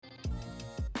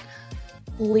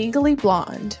Legally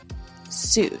Blonde,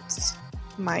 Suits,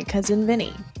 My Cousin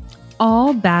Vinny.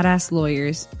 All badass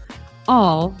lawyers,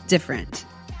 all different.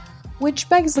 Which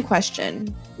begs the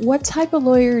question, what type of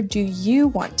lawyer do you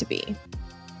want to be?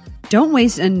 Don't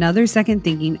waste another second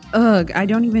thinking, ugh, I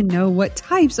don't even know what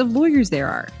types of lawyers there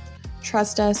are.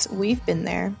 Trust us, we've been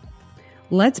there.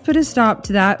 Let's put a stop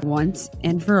to that once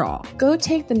and for all. Go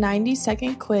take the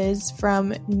 90-second quiz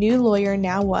from New Lawyer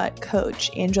Now What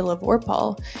coach Angela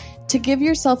Vorpal to give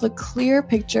yourself a clear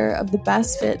picture of the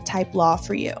best fit type law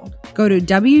for you. Go to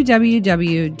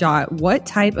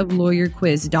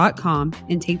www.whattypeoflawyerquiz.com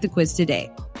and take the quiz today.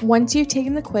 Once you've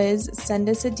taken the quiz, send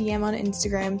us a DM on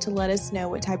Instagram to let us know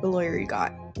what type of lawyer you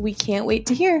got. We can't wait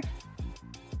to hear.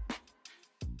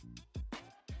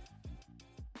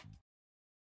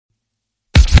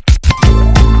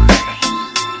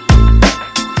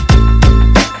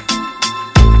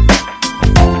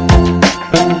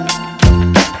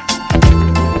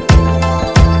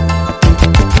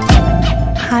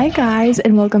 Hi guys,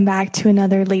 and welcome back to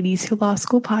another Ladies Who Law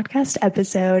School podcast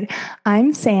episode.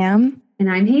 I'm Sam.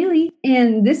 And I'm Haley.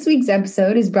 And this week's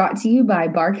episode is brought to you by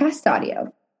Barcast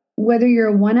Audio. Whether you're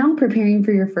a 1L preparing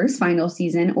for your first final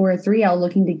season or a 3L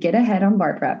looking to get ahead on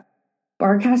bar prep,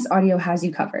 Barcast Audio has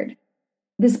you covered.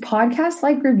 This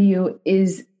podcast-like review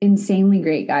is insanely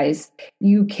great, guys.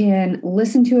 You can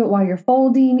listen to it while you're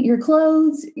folding your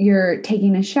clothes, you're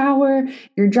taking a shower,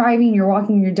 you're driving, you're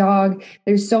walking your dog.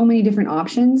 There's so many different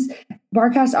options.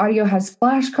 Barcast Audio has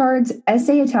flashcards,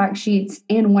 essay attack sheets,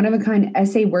 and one-of-a-kind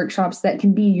essay workshops that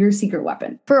can be your secret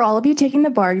weapon. For all of you taking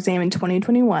the bar exam in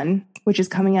 2021, which is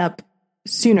coming up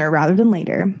sooner rather than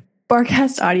later,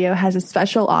 Barcast Audio has a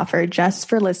special offer just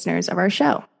for listeners of our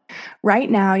show. Right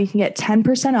now, you can get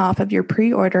 10% off of your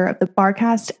pre-order of the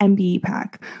Barcast MBE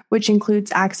pack, which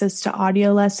includes access to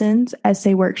audio lessons,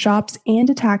 essay workshops, and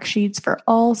attack sheets for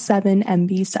all 7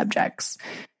 MB subjects.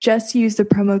 Just use the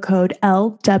promo code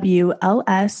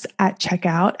LWLS at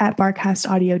checkout at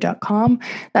barcastaudio.com.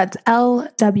 That's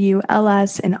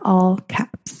LWLS in all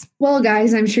caps. Well,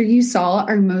 guys, I'm sure you saw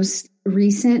our most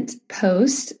recent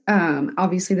post.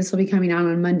 Obviously, this will be coming out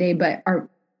on Monday, but our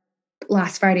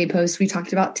last Friday post, we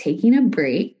talked about taking a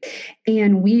break,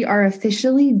 and we are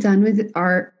officially done with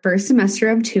our first semester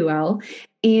of 2L.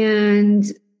 And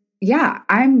yeah,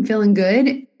 I'm feeling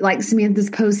good. Like Samantha's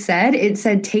post said, it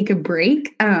said take a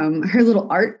break, her little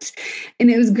art.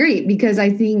 And it was great because I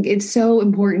think it's so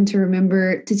important to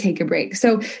remember to take a break.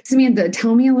 So Samantha,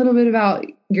 tell me a little bit about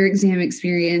your exam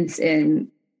experience and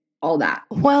all that.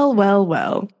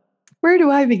 Well. Where do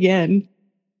I begin?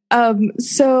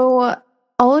 So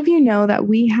all of you know that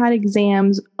we had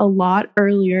exams a lot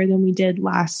earlier than we did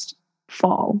last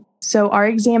fall. So our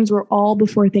exams were all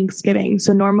before Thanksgiving.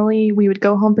 So normally we would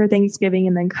go home for Thanksgiving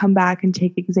and then come back and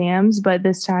take exams. But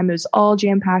this time it was all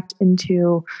jam-packed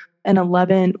into an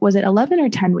 11 or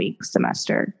 10 week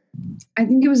semester? I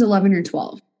think it was 11 or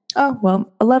 12. Oh,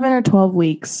 well, 11 or 12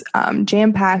 weeks,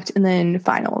 jam-packed, and then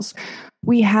finals.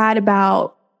 We had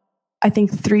about, I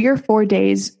think, 3 or 4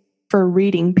 days for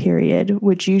reading period,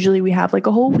 which usually we have like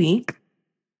a whole week.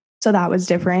 So that was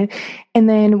different. And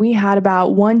then we had about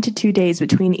 1 to 2 days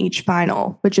between each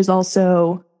final, which is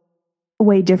also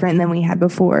way different than we had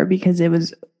before because it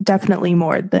was definitely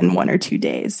more than 1 or 2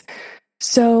 days.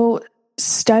 So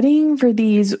studying for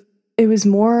these, it was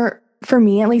more, for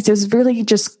me at least, it was really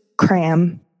just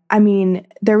cram. I mean,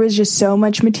 there was just so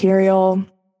much material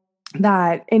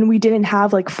and we didn't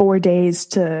have like 4 days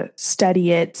to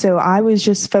study it. So I was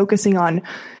just focusing on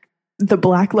the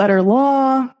black letter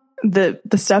law, the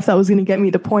stuff that was going to get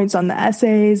me the points on the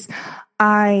essays.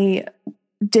 I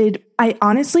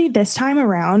honestly, this time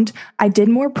around, I did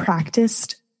more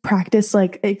practice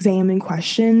like exam and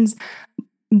questions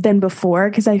than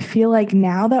before. Cause I feel like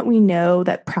now that we know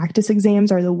that practice exams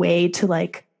are the way to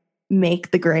like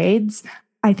make the grades,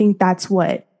 I think that's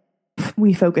what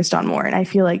we focused on more. And I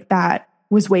feel like that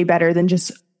was way better than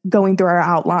just going through our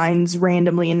outlines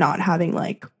randomly and not having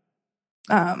like,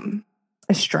 a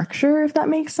structure, if that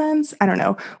makes sense. I don't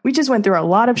know. We just went through a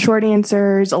lot of short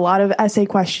answers, a lot of essay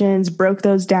questions, broke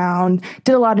those down,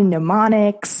 did a lot of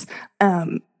mnemonics.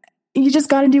 You just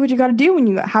got to do what you got to do when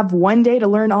you have 1 day to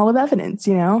learn all of evidence,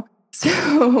 you know?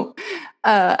 So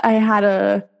I had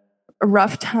a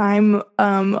rough time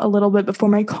a little bit before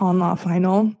my con law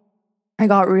final. I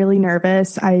got really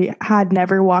nervous. I had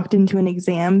never walked into an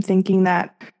exam thinking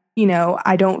that, you know,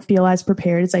 I don't feel as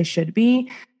prepared as I should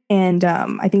be. And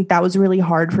I think that was really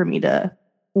hard for me to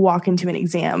walk into an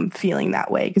exam feeling that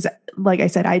way. Because like I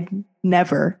said, I'd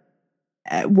never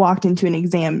walked into an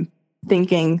exam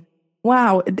thinking,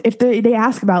 wow, if they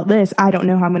ask about this, I don't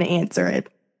know how I'm going to answer it.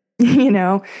 you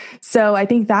know? So I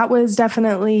think that was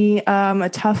definitely a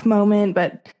tough moment,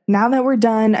 but now that we're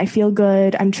done, I feel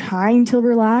good. I'm trying to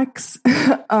relax.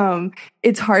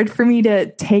 It's hard for me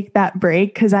to take that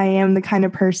break because I am the kind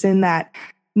of person that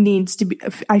needs to be,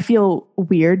 I feel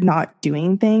weird not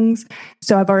doing things.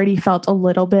 So I've already felt a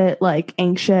little bit like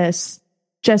anxious,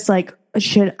 just like,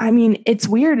 it's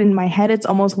weird in my head. It's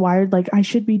almost wired like I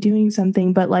should be doing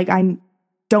something, but like I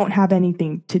don't have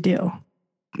anything to do,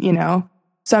 you know?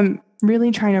 So I'm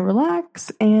really trying to relax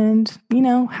and,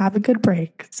 have a good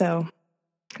break. So,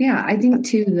 yeah, I think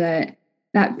too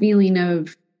that feeling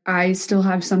of I still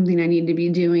have something I need to be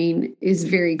doing is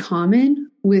very common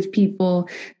with people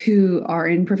who are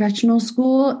in professional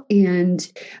school.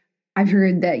 And I've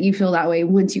heard that you feel that way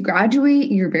once you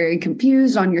graduate. You're very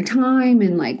confused on your time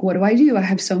and like, what do? I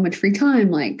have so much free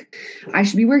time. Like, I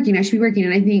should be working.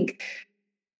 And I think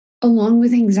along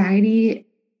with anxiety,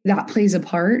 that plays a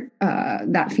part,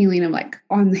 that feeling of like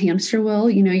on the hamster wheel,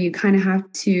 you kind of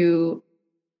have to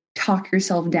talk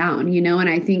yourself down, and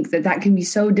I think that can be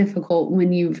so difficult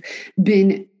when you've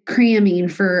been cramming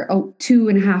for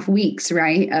 2.5 weeks,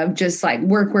 right? Of just like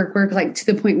work, like to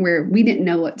the point where we didn't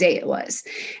know what day it was.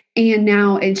 And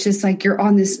now it's just like you're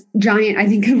on this giant, I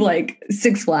think of like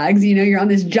Six Flags, you're on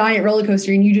this giant roller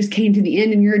coaster and you just came to the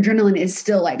end and your adrenaline is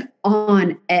still like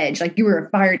on edge, like you were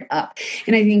fired up.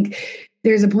 And I think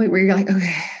there's a point where you're like,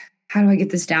 okay, how do I get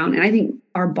this down? And I think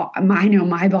I know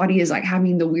my body is like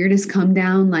having the weirdest come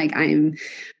down. Like I'm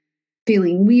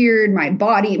feeling weird. My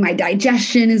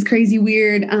digestion is crazy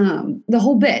weird. The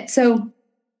whole bit. So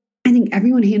I think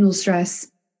everyone handles stress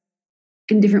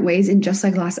in different ways. And just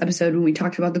like last episode, when we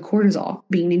talked about the cortisol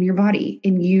being in your body,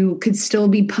 and you could still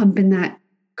be pumping that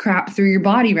crap through your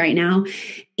body right now,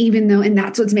 even though, and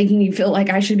that's what's making you feel like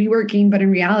I should be working. But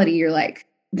in reality, you're like,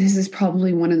 this is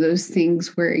probably one of those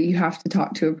things where you have to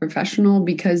talk to a professional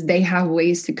because they have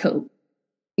ways to cope,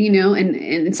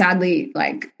 and sadly,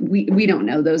 like we don't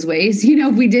know those ways.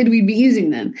 If we did, we'd be using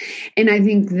them. And I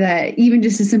think that even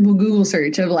just a simple Google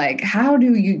search of like, how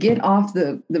do you get off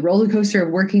the roller coaster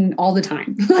of working all the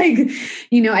time? Like,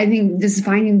 I think just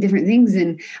finding different things.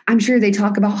 And I'm sure they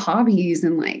talk about hobbies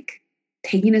and like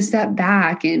taking a step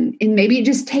back and maybe it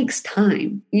just takes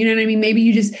time. You know what I mean? Maybe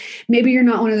you're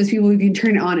not one of those people who can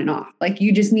turn it on and off. Like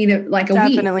you just need a week.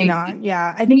 Definitely not.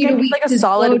 Yeah. I think I need like a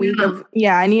solid week of,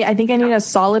 I think I need a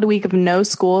solid week of no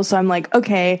school. So I'm like,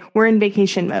 okay, we're in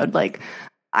vacation mode. Like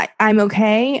I'm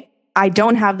okay. I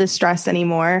don't have this stress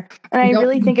anymore. And I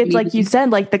really think it's like you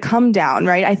said, like the come down,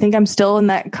 right? I think I'm still in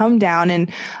that come down.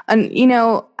 And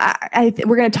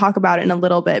we're going to talk about it in a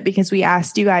little bit because we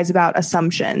asked you guys about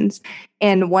assumptions.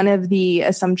 And one of the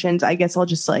assumptions, I guess I'll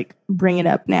just like bring it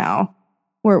up now.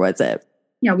 Where was it?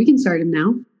 Yeah, we can start them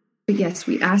now. But yes,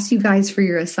 we asked you guys for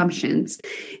your assumptions.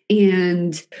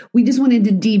 And we just wanted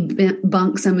to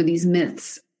debunk some of these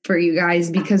myths for you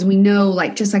guys because we know,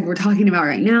 like, just like we're talking about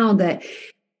right now, that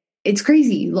it's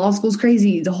crazy. Law school's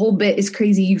crazy. The whole bit is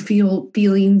crazy. You feel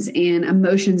feelings and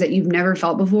emotions that you've never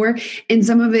felt before. And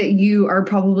some of it you are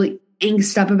probably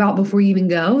angst up about before you even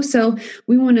go. So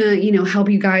we want to, help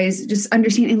you guys just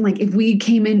understand. And like, if we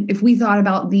thought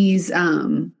about these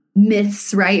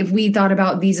myths, right? If we thought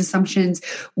about these assumptions,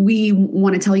 we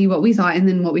want to tell you what we thought and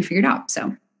then what we figured out.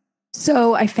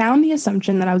 So I found the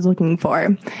assumption that I was looking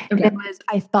for. Okay. It was,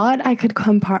 I thought I could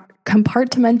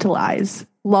compartmentalize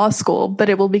law school, but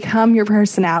it will become your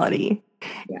personality.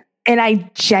 Yeah. And I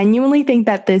genuinely think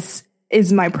that this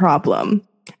is my problem,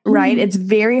 right? It's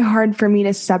very hard for me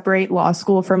to separate law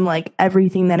school from like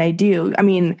everything that I do. I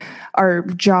mean, our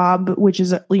job, which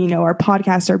is, our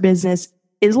podcast, our business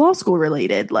is law school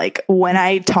related. Like when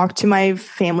I talk to my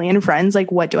family and friends,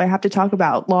 like, what do I have to talk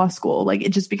about? Law school. Like it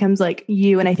just becomes like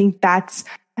you. And I think that's,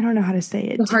 I don't know how to say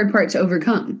it. The hard part to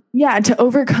overcome. Yeah. To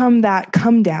overcome that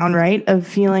come down, right? Of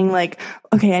feeling like,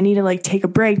 okay, I need to like take a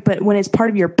break. But when it's part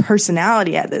of your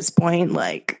personality at this point,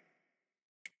 like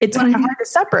it's hard to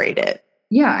separate it.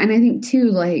 Yeah. And I think too,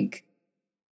 like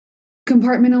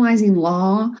compartmentalizing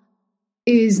law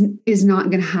is not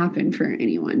going to happen for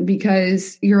anyone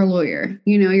because you're a lawyer,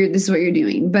 this is what you're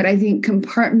doing. But I think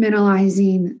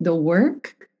compartmentalizing the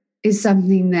work is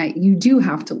something that you do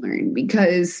have to learn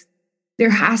because there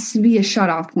has to be a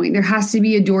shut off point. There has to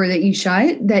be a door that you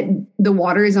shut, that the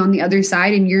water is on the other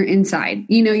side and you're inside.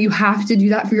 You have to do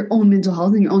that for your own mental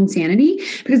health and your own sanity,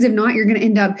 because if not, you're going to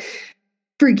end up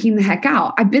freaking the heck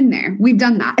out. I've been there. We've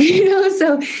done that,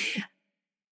 so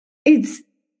it's,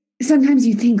 sometimes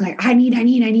you think like, I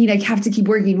have to keep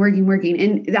working.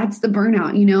 And that's the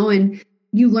burnout, and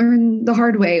you learn the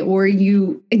hard way,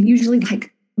 and usually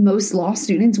like most law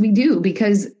students, we do,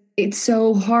 because it's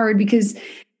so hard, because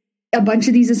a bunch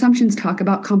of these assumptions talk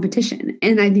about competition.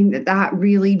 And I think that that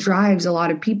really drives a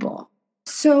lot of people.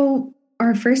 So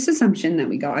our first assumption that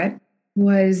we got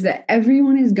was that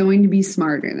everyone is going to be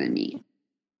smarter than me.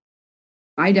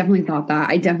 I definitely thought that.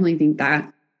 I definitely think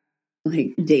that,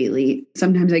 like, daily.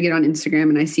 Sometimes I get on Instagram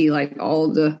and I see like all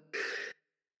the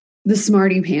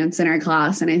smarty pants in our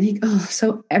class, and I think, oh,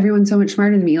 so everyone's so much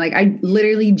smarter than me. Like, I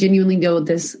literally genuinely deal with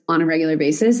this on a regular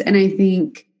basis. And I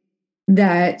think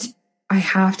that I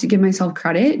have to give myself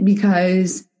credit,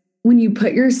 because when you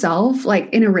put yourself like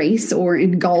in a race or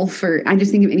in golf, or I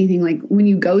just think of anything, like when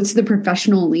you go to the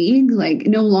professional league, like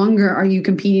no longer are you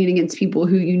competing against people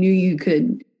who you knew you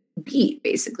could beat,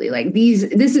 basically. Like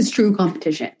this is true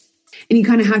competition. And you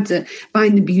kind of have to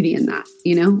find the beauty in that,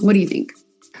 you know? What do you think?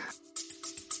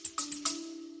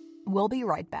 We'll be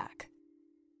right back.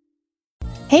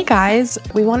 Hey guys,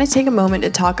 we want to take a moment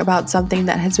to talk about something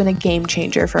that has been a game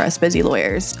changer for us busy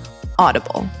lawyers,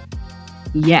 Audible.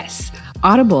 Yes,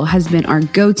 Audible has been our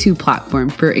go-to platform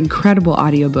for incredible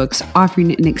audiobooks,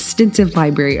 offering an extensive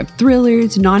library of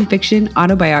thrillers, nonfiction,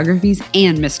 autobiographies,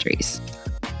 and mysteries.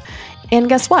 And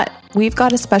guess what? We've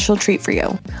got a special treat for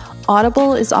you.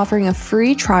 Audible is offering a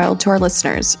free trial to our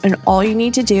listeners, and all you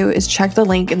need to do is check the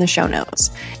link in the show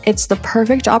notes. It's the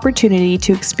perfect opportunity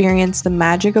to experience the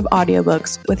magic of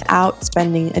audiobooks without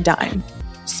spending a dime.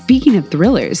 Speaking of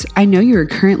thrillers, I know you are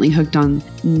currently hooked on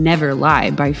Never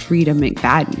Lie by Frida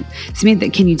McFadden. Samantha,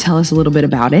 can you tell us a little bit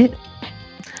about it?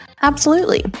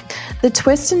 Absolutely. The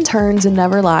twists and turns in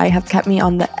Never Lie have kept me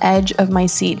on the edge of my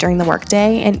seat during the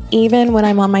workday and even when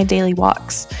I'm on my daily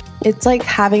walks. It's like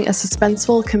having a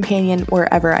suspenseful companion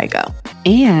wherever I go.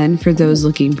 And for those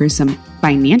looking for some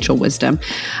financial wisdom,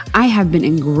 I have been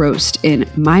engrossed in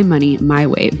My Money, My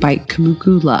Way by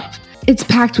Kamuku Love. It's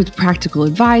packed with practical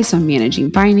advice on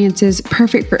managing finances,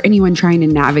 perfect for anyone trying to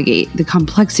navigate the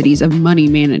complexities of money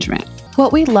management.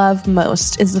 What we love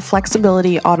most is the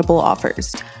flexibility Audible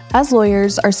offers. As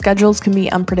lawyers, our schedules can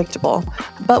be unpredictable,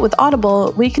 but with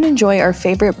Audible, we can enjoy our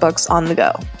favorite books on the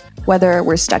go, whether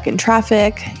we're stuck in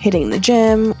traffic, hitting the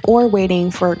gym, or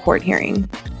waiting for a court hearing.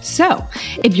 So,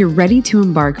 if you're ready to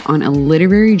embark on a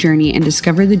literary journey and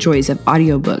discover the joys of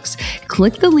audiobooks,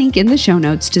 click the link in the show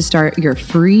notes to start your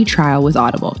free trial with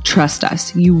Audible. Trust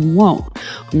us, you won't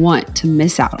want to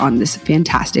miss out on this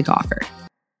fantastic offer.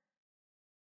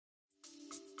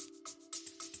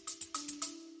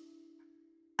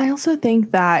 I also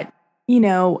think that,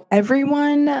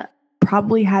 everyone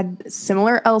probably had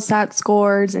similar LSAT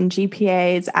scores and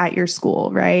GPAs at your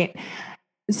school, right?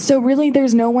 So really,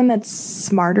 there's no one that's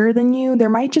smarter than you. There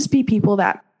might just be people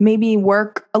that maybe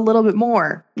work a little bit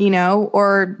more,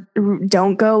 or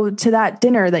don't go to that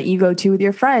dinner that you go to with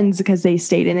your friends because they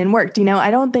stayed in and worked.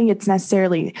 I don't think it's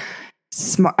necessarily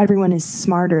smart. Everyone is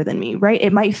smarter than me, right?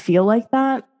 It might feel like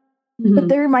that. But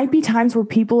there might be times where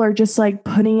people are just like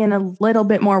putting in a little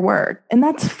bit more work, and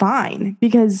that's fine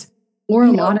because or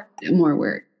a lot of more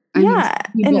work. Yeah,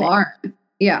 people are.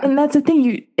 Yeah, and that's the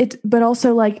thing. But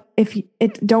also like if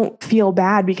don't feel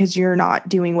bad because you're not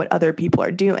doing what other people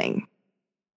are doing,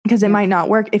 because it might not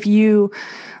work. If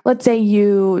let's say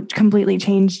you completely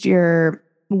changed your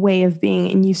way of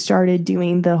being and you started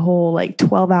doing the whole like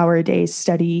 12-hour a day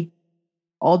study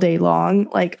all day long,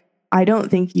 like. I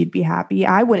don't think you'd be happy.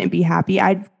 I wouldn't be happy.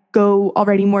 I'd go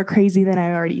already more crazy than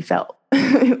I already felt,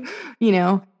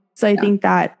 So I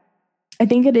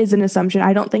think it is an assumption.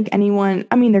 I don't think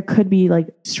there could be like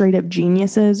straight up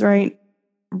geniuses, right?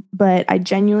 But I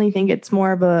genuinely think it's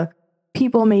more of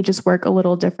people may just work a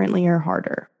little differently or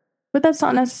harder, but that's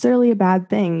not necessarily a bad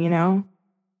thing, Yeah,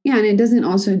 and it doesn't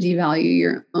also devalue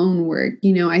your own work.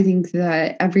 I think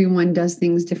that everyone does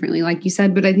things differently, like you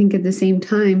said, but I think at the same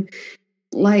time,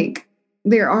 like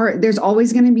there's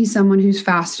always going to be someone who's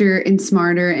faster and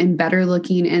smarter and better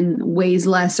looking and weighs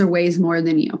less or weighs more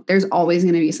than you. There's always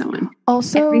going to be someone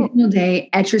also every single day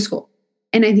at your school.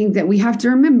 And I think that we have to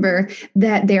remember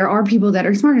that there are people that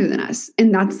are smarter than us.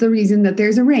 And that's the reason that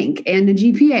there's a rank and a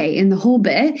GPA and the whole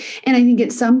bit. And I think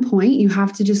at some point you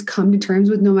have to just come to terms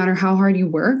with, no matter how hard you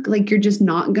work, like you're just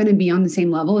not going to be on the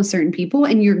same level as certain people.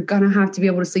 And you're going to have to be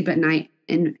able to sleep at night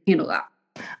and handle that.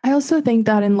 I also think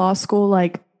that in law school,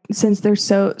 like, since there's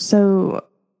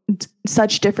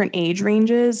such different age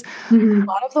ranges, a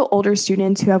lot of the older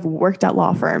students who have worked at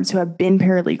law firms, who have been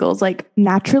paralegals, like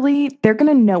naturally they're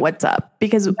going to know what's up,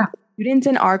 because students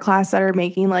in our class that are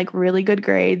making like really good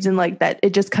grades and like that,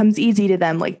 it just comes easy to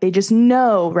them. Like they just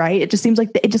know, right? It just seems like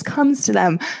it just comes to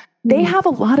them. They have a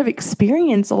lot of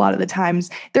experience a lot of the times.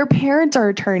 Their parents are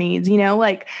attorneys,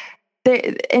 like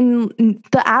in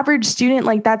the average student,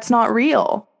 like that's not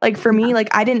real. Like for me, like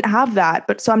I didn't have that,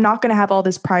 but so I'm not going to have all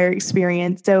this prior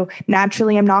experience. So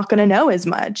naturally, I'm not going to know as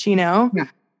much, you know? Yeah.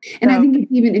 And So, I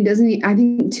think I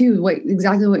think too,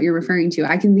 exactly what you're referring to.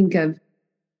 I can think of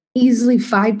easily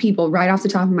 5 people right off the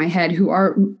top of my head who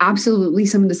are absolutely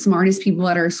some of the smartest people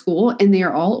at our school, and they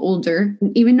are all older,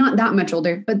 even not that much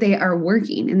older, but they are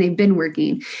working and they've been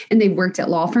working and they've worked at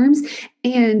law firms.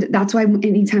 And that's why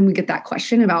anytime we get that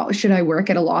question about should I work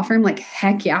at a law firm, like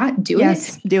heck yeah, do it.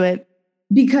 yes, do it.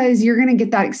 Because you're going to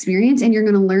get that experience and you're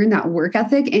going to learn that work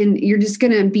ethic, and you're just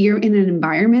going to be in an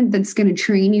environment that's going to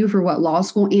train you for what law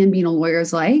school and being a lawyer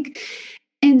is like.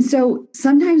 And so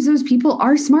sometimes those people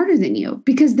are smarter than you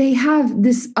because they have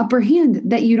this upper hand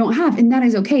that you don't have. And that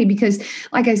is okay because,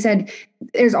 like I said,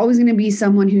 there's always going to be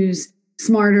someone who's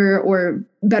smarter or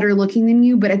better looking than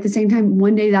you. But at the same time,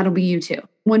 one day that'll be you too.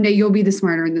 One day you'll be the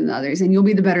smarter than the others, and you'll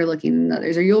be the better looking than the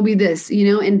others, or you'll be this,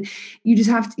 and you just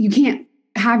have to, you can't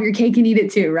have your cake and eat it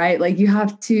too, right? Like you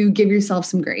have to give yourself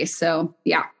some grace. So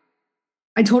yeah.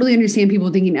 I totally understand people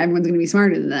thinking everyone's going to be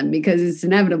smarter than them because it's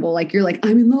inevitable. Like you're like,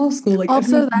 I'm in law school. Like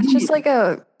Also, that's just like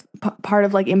a part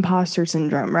of like imposter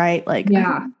syndrome, right? Like,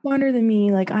 yeah, smarter than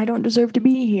me. Like, I don't deserve to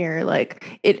be here.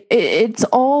 Like, it's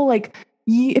all like,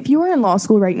 if you were in law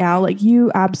school right now, like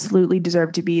you absolutely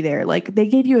deserve to be there. Like, they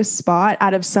gave you a spot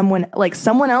out of someone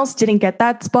else didn't get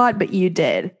that spot, but you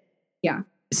did. Yeah.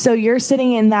 So you're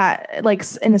sitting in that, like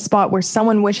in a spot where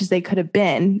someone wishes they could have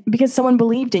been because someone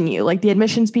believed in you. Like the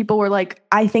admissions people were like,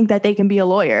 I think that they can be a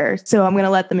lawyer, so I'm going to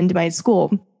let them into my school.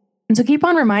 And so keep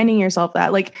on reminding yourself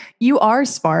that like you are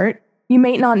smart. You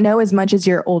may not know as much as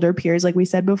your older peers, like we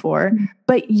said before,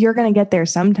 but you're going to get there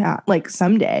sometime, like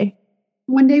someday.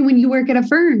 One day when you work at a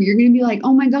firm, you're going to be like,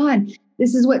 oh my God,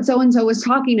 this is what so-and-so was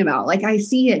talking about. Like I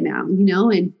see it now,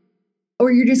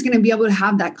 or you're just going to be able to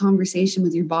have that conversation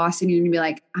with your boss and you're going to be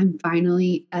like, I'm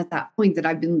finally at that point that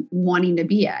I've been wanting to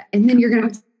be at. And then you're going to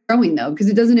have to keep growing though, because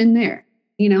it doesn't end there,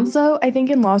 So I think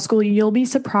in law school, you'll be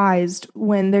surprised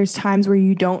when there's times where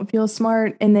you don't feel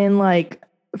smart. And then like,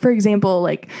 for example,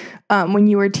 like when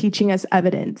you were teaching us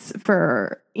evidence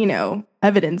for,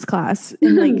 evidence class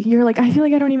and like, you're like, I feel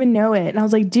like I don't even know it. And I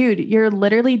was like, dude, you're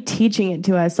literally teaching it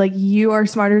to us. Like you are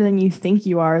smarter than you think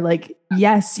you are. Like,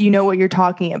 yes, you know what you're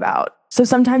talking about. So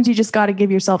sometimes you just got to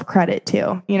give yourself credit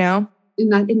too,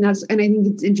 And I think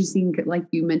it's interesting, like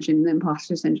you mentioned, the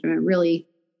imposter syndrome. It really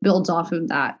builds off of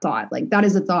that thought. Like that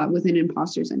is a thought within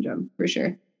imposter syndrome for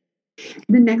sure.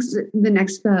 The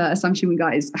next assumption we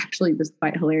got is actually just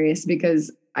quite hilarious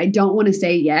because I don't want to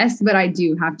say yes, but I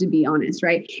do have to be honest,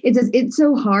 right? It's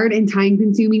so hard and time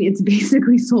consuming. It's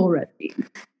basically soul wrenching.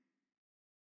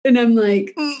 And I'm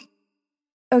like,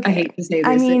 okay. I hate to say this.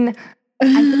 I mean,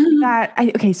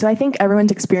 so I think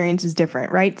everyone's experience is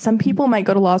different, right? Some people might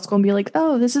go to law school and be like,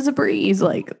 oh, this is a breeze.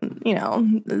 Like,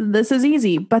 this is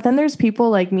easy. But then there's people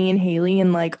like me and Haley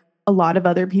and like a lot of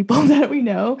other people that we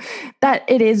know that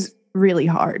it is really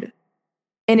hard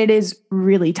and it is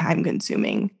really time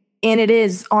consuming. And it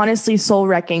is honestly soul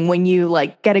wrecking when you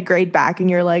like get a grade back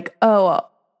and you're like, oh,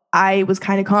 I was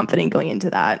kind of confident going into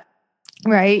that.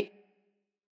 Right.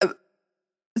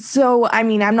 So, I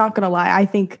mean, I'm not going to lie. I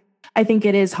think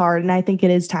it is hard and I think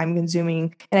it is time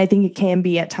consuming and I think it can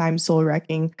be at times soul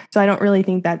wrecking. So I don't really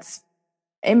think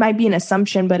it might be an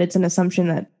assumption, but it's an assumption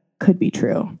that could be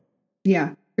true.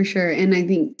 Yeah, for sure. And I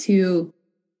think too,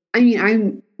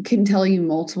 I can tell you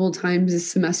multiple times this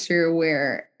semester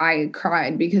where I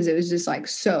cried because it was just like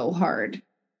so hard.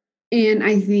 And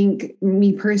I think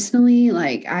me personally,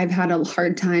 like I've had a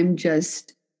hard time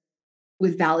just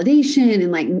with validation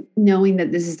and like knowing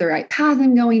that this is the right path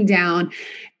I'm going down.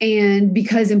 And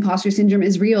because imposter syndrome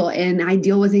is real and I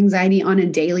deal with anxiety on a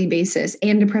daily basis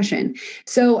and depression.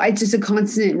 So it's just a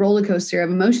constant roller coaster of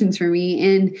emotions for me.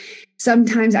 And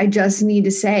sometimes I just need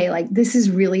to say like, this is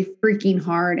really freaking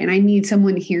hard. And I need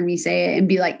someone to hear me say it and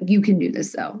be like, you can do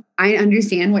this though. I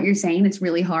understand what you're saying. It's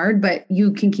really hard, but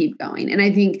you can keep going. And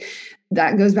I think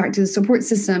that goes back to the support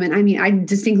system. And I mean, I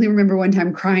distinctly remember one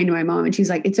time crying to my mom and she's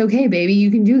like, it's okay, baby,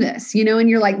 you can do this, and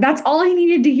you're like, that's all I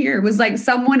needed to hear was like,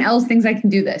 someone else thinks I can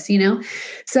do this,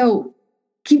 So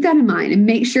keep that in mind and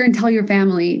make sure and tell your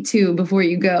family too, before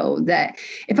you go, that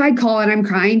if I call and I'm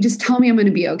crying, just tell me I'm going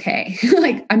to be okay.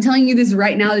 Like I'm telling you this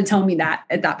right now to tell me that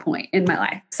at that point in my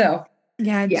life. So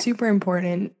yeah, it's super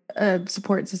important.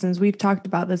 Support systems. We've talked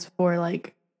about this before.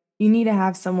 Like you need to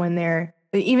have someone there,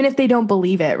 even if they don't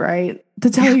believe it, right? To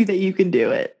tell you that you can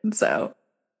do it. So,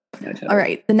 totally. All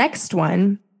right. The next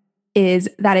one is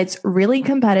that it's really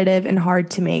competitive and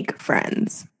hard to make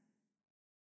friends.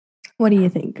 What do you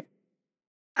think?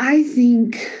 I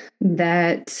think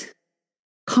that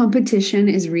competition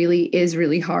is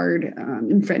really hard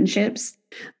in friendships.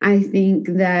 I think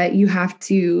that you have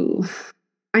to,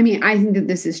 I think that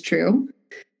this is true.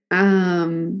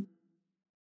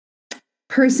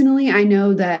 Personally, I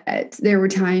know that there were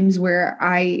times where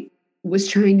I was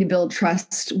trying to build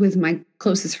trust with my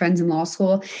closest friends in law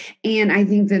school. And I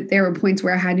think that there were points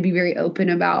where I had to be very open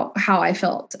about how I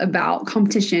felt about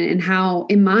competition and how,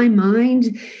 in my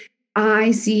mind,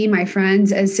 I see my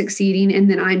friends as succeeding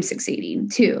and then I'm succeeding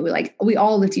too. Like we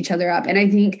all lift each other up. And I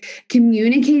think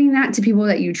communicating that to people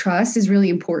that you trust is really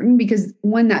important because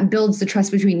one, that builds the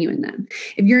trust between you and them.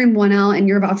 If you're in 1L and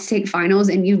you're about to take finals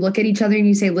and you look at each other and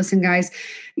you say, listen, guys,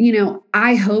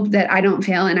 I hope that I don't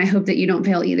fail and I hope that you don't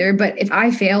fail either. But if I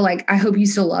fail, like, I hope you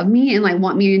still love me and like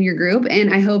want me in your group.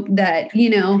 And I hope that,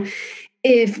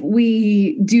 if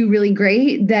we do really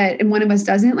great that and one of us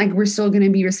doesn't, like we're still going to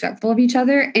be respectful of each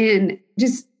other. And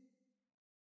just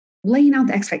laying out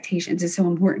the expectations is so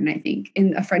important, I think,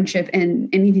 in a friendship and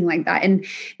anything like that. And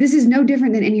this is no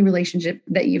different than any relationship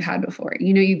that you've had before.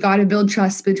 You've got to build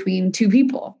trust between two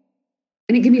people.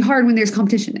 And it can be hard when there's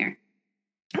competition there.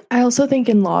 I also think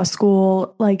in law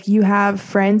school, like you have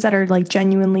friends that are like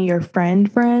genuinely your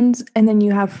friends. And then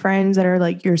you have friends that are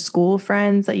like your school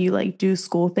friends that you like do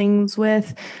school things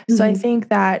with. Mm-hmm. So I think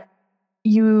that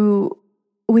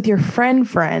with your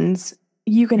friends,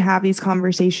 you can have these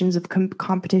conversations of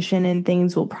competition and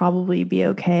things will probably be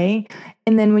okay.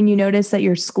 And then when you notice that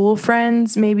your school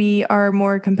friends maybe are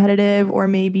more competitive or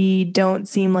maybe don't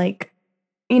seem like,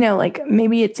 like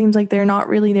maybe it seems like they're not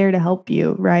really there to help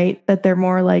you, right? That they're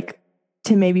more like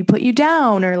to maybe put you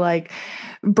down or like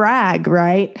brag,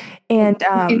 right? And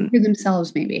for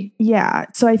themselves, maybe. Yeah.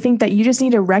 So I think that you just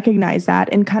need to recognize that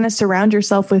and kind of surround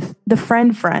yourself with the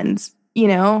friends,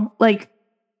 like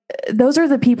those are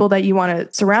the people that you want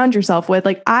to surround yourself with.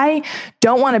 Like, I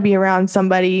don't want to be around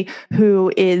somebody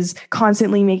who is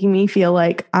constantly making me feel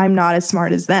like I'm not as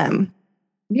smart as them.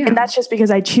 Yeah. And that's just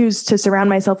because I choose to surround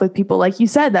myself with people, like you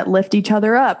said, that lift each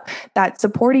other up, that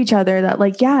support each other, that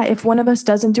like, yeah, if one of us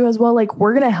doesn't do as well, like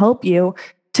we're going to help you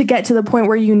to get to the point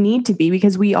where you need to be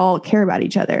because we all care about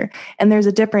each other. And there's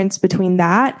a difference between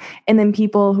that and then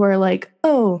people who are like,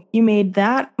 oh, you made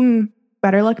that.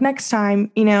 Better luck next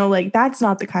time. Like that's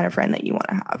not the kind of friend that you want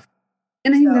to have.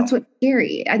 And I think that's what's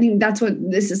scary. I think that's what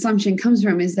this assumption comes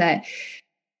from is that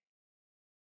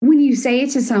when you say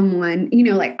to someone,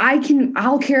 like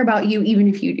I'll care about you even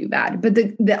if you do bad. But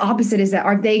the opposite is that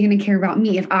are they going to care about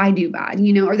me if I do bad?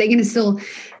 Are they going to still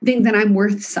think that I'm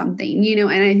worth something?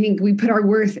 And I think we put our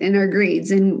worth in our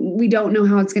grades and we don't know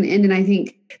how it's going to end. And I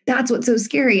think that's what's so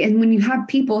scary. And when you have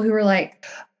people who are like,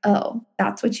 oh,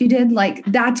 that's what you did. Like,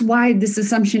 that's why this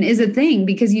assumption is a thing,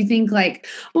 because you think like,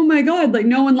 oh my God, like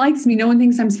no one likes me. No one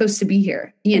thinks I'm supposed to be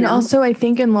here. And also I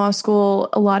think in law school,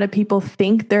 a lot of people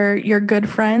think they're your good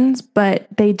friends, but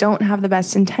they don't have the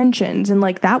best intentions. And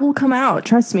like that will come out.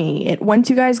 Trust me. Once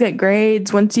you guys get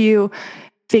grades, once you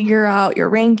figure out your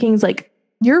rankings, like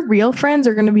your real friends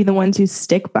are going to be the ones who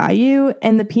stick by you.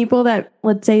 And the people that,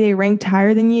 let's say they ranked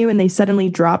higher than you and they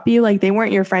suddenly drop you, like they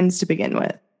weren't your friends to begin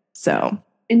with. So.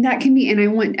 And that can be, and I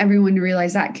want everyone to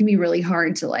realize that can be really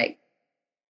hard to like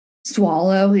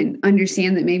swallow and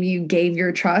understand that maybe you gave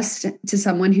your trust to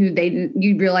someone who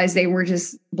you realize they were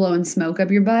just blowing smoke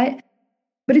up your butt.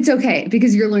 But it's okay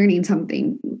because you're learning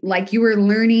something. Like you were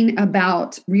learning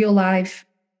about real life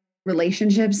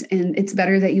relationships, and it's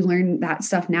better that you learn that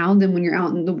stuff now than when you're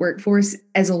out in the workforce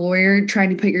as a lawyer trying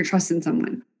to put your trust in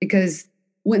someone, because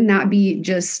wouldn't that be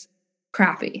just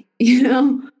crappy,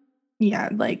 Yeah,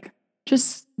 like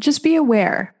just be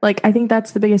aware. Like, I think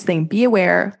that's the biggest thing. Be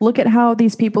aware. Look at how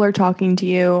these people are talking to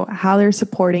you, how they're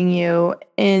supporting you,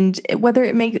 and whether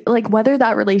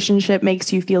that relationship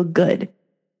makes you feel good.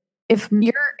 If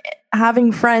you're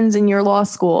having friends in your law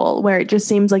school where it just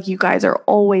seems like you guys are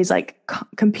always like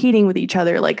competing with each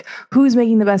other, like who's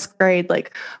making the best grade,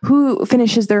 like who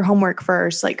finishes their homework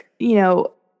first, like,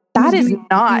 that is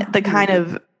not the kind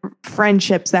of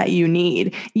friendships that you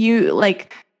need.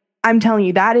 I'm telling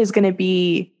you, that is going to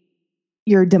be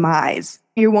your demise.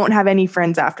 You won't have any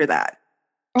friends after that.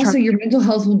 Also, your mental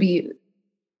health will be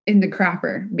in the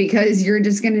crapper because you're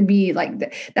just going to be like,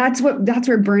 that's where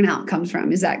burnout comes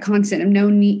from, is that constant of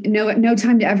no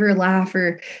time to ever laugh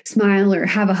or smile or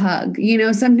have a hug.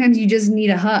 Sometimes you just need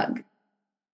a hug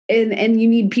and you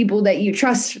need people that you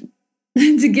trust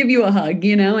to give you a hug,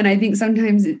 and I think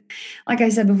sometimes, like I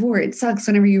said before, it sucks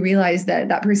whenever you realize that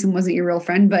that person wasn't your real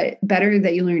friend, but better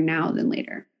that you learn now than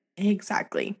later.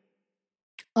 Exactly.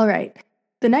 All right.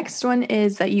 The next one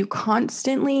is that you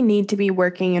constantly need to be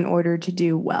working in order to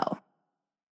do well.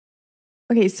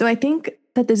 Okay, so I think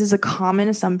that this is a common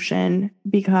assumption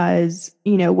because,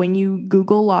 you know, when you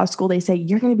Google law school, they say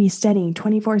you're going to be studying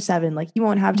 24/7. Like you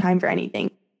won't have time for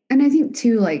anything. And I think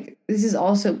too, like this is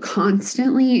also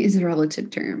constantly is a relative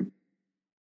term.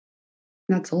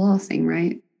 That's a law thing,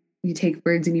 right? You take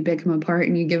words and you pick them apart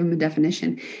and you give them a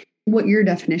definition. What your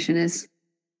definition is.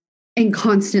 And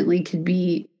constantly could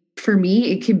be, for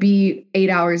me, it could be 8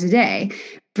 hours a day.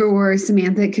 For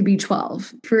Samantha, it could be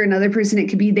 12. For another person, it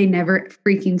could be they never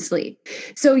freaking sleep.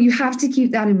 So you have to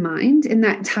keep that in mind. And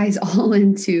that ties all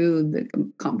into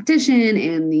the competition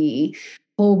and the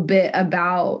whole bit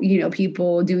about, you know,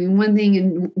 people doing one thing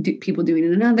and people doing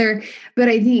another. But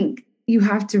I think you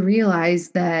have to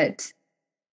realize that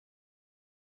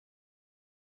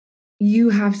you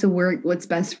have to work what's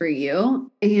best for you.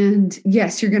 And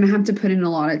yes, you're going to have to put in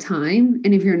a lot of time.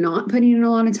 And if you're not putting in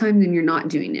a lot of time, then you're not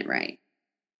doing it right.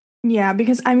 Yeah,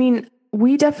 because I mean,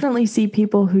 we definitely see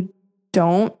people who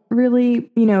don't really,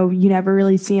 you know, you never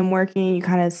really see them working. You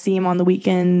kind of see them on the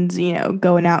weekends, you know,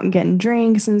 going out and getting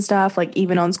drinks and stuff, like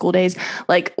even on school days.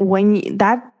 Like when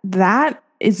that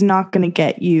is not going to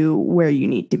get you where you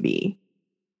need to be.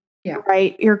 Yeah.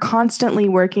 Right? You're constantly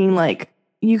working, like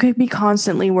you could be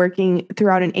constantly working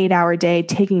throughout an 8-hour day,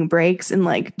 taking breaks and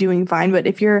like doing fine. But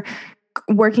if you're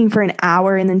working for an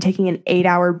hour and then taking an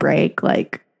 8-hour break,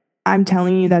 like I'm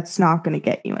telling you, that's not going to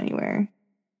get you anywhere.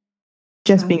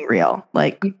 Just being real,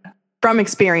 like from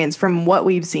experience, from what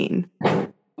we've seen.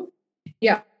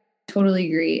 Yeah, totally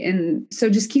agree. And so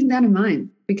just keep that in mind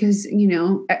because, you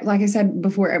know, like I said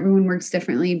before, everyone works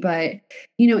differently. But,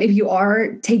 you know, if you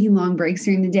are taking long breaks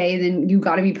during the day, then you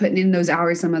got to be putting in those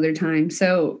hours some other time.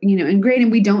 So, you know, and granted,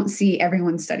 we don't see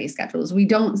everyone's study schedules. We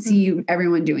don't see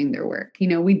everyone doing their work. You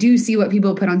know, we do see what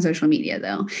people put on social media,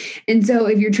 though. And so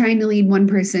if you're trying to lead one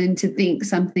person to think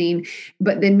something,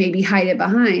 but then maybe hide it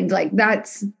behind, like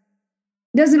that's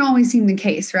doesn't always seem the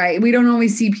case, right? We don't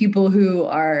always see people who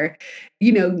are,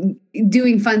 you know,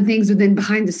 doing fun things, but then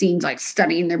behind the scenes, like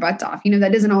studying their butts off. You know,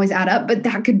 that doesn't always add up, but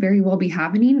that could very well be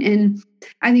happening. And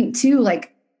I think too,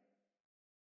 like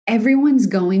everyone's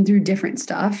going through different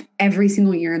stuff every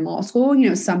single year in law school. You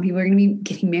know, some people are going to be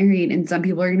getting married and some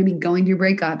people are going to be going through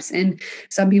breakups and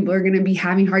some people are going to be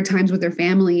having hard times with their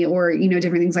family or, you know,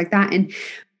 different things like that. And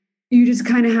you just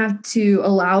kind of have to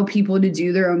allow people to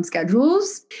do their own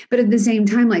schedules. But at the same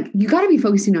time, like you got to be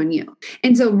focusing on you.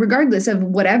 And so regardless of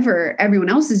whatever everyone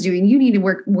else is doing, you need to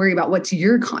worry about what's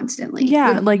your constantly.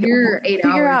 Yeah. Like your 8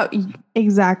 figure hours. out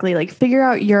exactly, like figure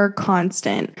out your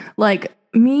constant. Like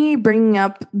me bringing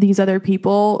up these other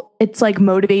people, it's like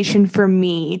motivation for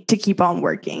me to keep on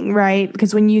working, right?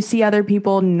 Because when you see other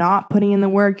people not putting in the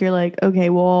work, you're like, okay,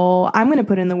 well, I'm going to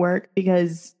put in the work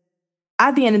because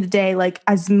at the end of the day, like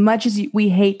as much as we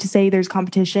hate to say there's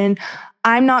competition,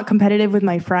 I'm not competitive with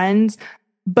my friends,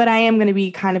 but I am going to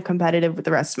be kind of competitive with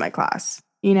the rest of my class,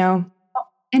 you know?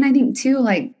 And I think too,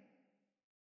 like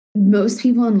most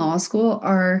people in law school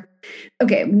are,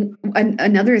 okay,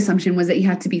 another assumption was that you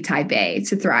have to be type A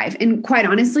to thrive. And quite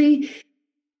honestly,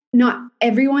 not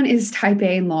everyone is type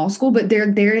A in law school, but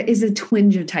there is a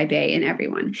twinge of type A in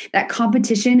everyone. That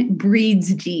competition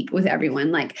breeds deep with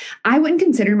everyone. Like I wouldn't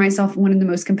consider myself one of the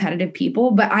most competitive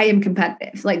people, but I am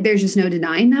competitive. Like there's just no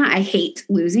denying that. I hate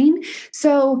losing.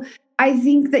 So I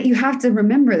think that you have to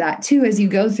remember that too, as you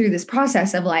go through this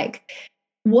process of like,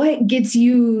 what gets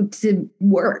you to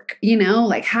work, you know,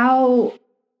 like how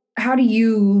do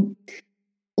you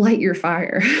light your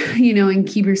fire, you know, and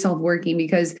keep yourself working?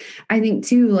 Because I think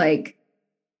too, like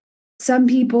some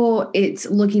people, it's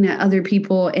looking at other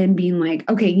people and being like,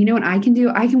 okay, you know what I can do?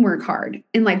 I can work hard.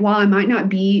 And like, while I might not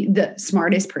be the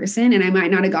smartest person and I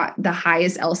might not have got the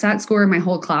highest LSAT score in my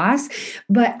whole class,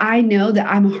 but I know that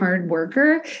I'm a hard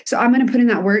worker. So I'm going to put in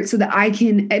that work so that I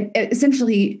can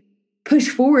essentially push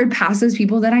forward past those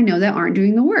people that I know that aren't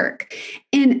doing the work.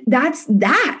 And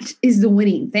that is the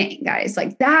winning thing, guys.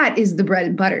 Like that is the bread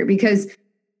and butter, because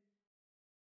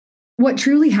what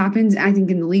truly happens, I think,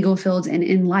 in the legal fields and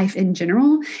in life in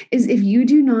general is if you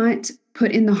do not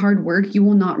put in the hard work, you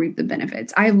will not reap the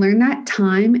benefits. I've learned that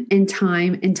time and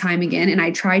time and time again. And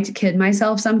I try to kid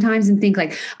myself sometimes and think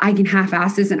like I can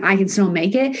half-ass this and I can still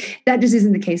make it. That just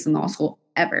isn't the case in law school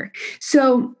ever.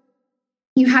 So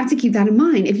you have to keep that in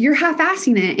mind. If you're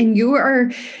half-assing it and you are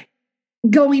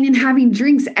going and having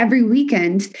drinks every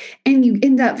weekend and you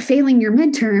end up failing your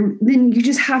midterm, then you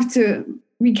just have to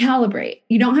recalibrate.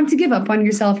 You don't have to give up on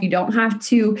yourself. You don't have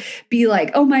to be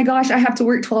like, oh my gosh, I have to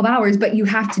work 12 hours, but you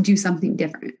have to do something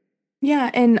different.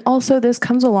 Yeah. And also this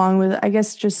comes along with, I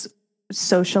guess, just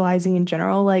socializing in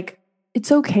general. Like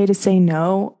it's okay to say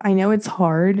no. I know it's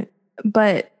hard,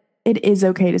 but it is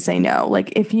okay to say no.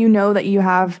 Like if you know that you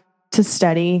have to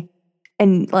study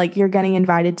and like you're getting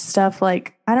invited to stuff,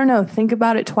 like, I don't know, think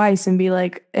about it twice and be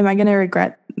like, am I going to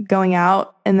regret going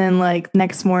out? And then like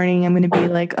next morning, I'm going to be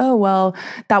like, oh, well,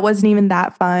 that wasn't even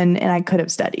that fun and I could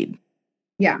have studied.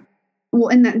 Yeah. Well,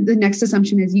 and the next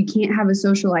assumption is you can't have a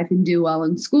social life and do well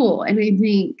in school. And I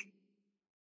think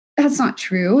that's not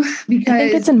true because I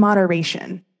think it's in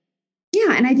moderation.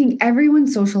 Yeah. And I think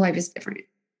everyone's social life is different.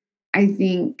 I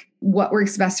think what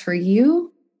works best for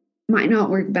you might not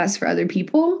work best for other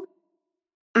people.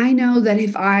 I know that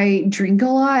if I drink a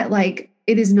lot, like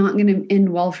it is not going to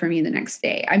end well for me the next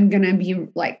day. I'm going to be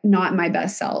like not my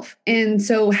best self. And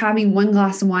so having one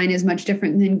glass of wine is much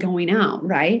different than going out,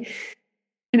 right?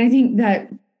 And I think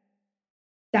that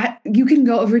you can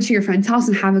go over to your friend's house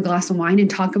and have a glass of wine and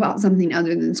talk about something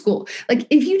other than school. Like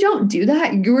if you don't do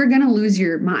that, you're going to lose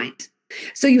your mind.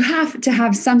 So you have to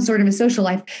have some sort of a social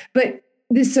life, but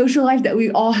the social life that we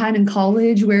all had in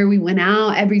college where we went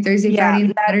out every Thursday, Friday,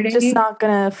 and Saturday. That's just not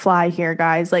going to fly here,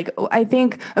 guys. Like, I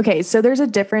think, okay, so there's a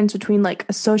difference between like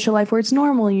a social life where it's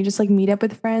normal and you just like meet up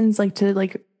with friends, like to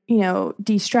like, you know,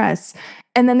 de-stress.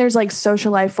 And then there's like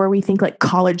social life where we think like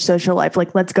college social life,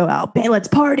 like let's go out, let's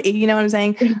party. You know what I'm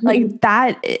saying? Like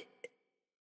that,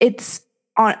 it's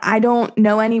on, I don't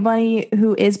know anybody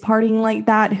who is partying like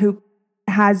that, who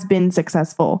has been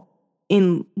successful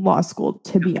in law school,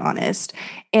 to be honest.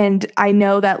 And I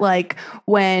know that like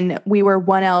when we were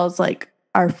 1Ls, like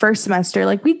our first semester,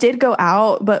 like we did go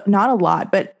out, but not a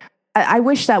lot. But I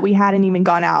wish that we hadn't even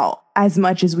gone out as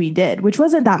much as we did, which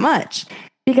wasn't that much,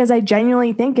 because I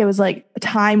genuinely think it was like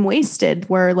time wasted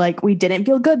where like we didn't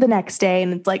feel good the next day.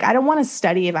 And it's like, I don't want to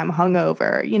study if I'm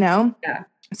hungover, you know? Yeah.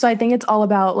 So I think it's all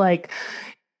about like,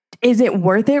 is it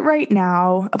worth it right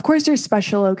now? Of course, there's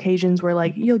special occasions where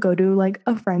like you'll go to like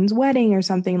a friend's wedding or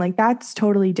something, like that's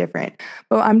totally different.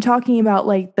 But I'm talking about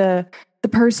like the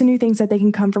person who thinks that they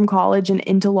can come from college and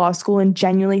into law school and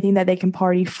genuinely think that they can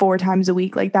party 4 times a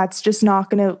week. Like that's just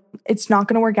it's not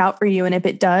gonna work out for you. And if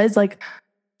it does, like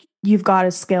you've got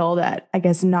a skill that I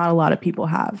guess not a lot of people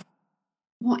have.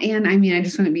 Well, and I mean, I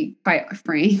just want to be quite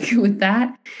frank with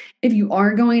that. If you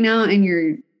are going out and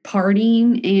you're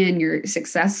partying and you're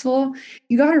successful,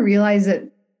 you got to realize that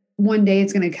one day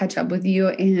it's going to catch up with you.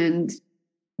 And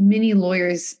many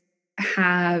lawyers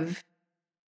have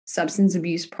substance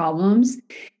abuse problems,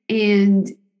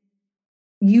 and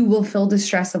you will feel the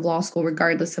stress of law school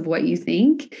regardless of what you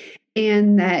think.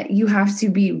 And that you have to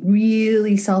be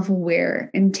really self-aware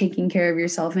and taking care of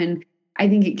yourself. And I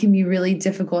think it can be really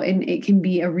difficult, and it can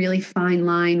be a really fine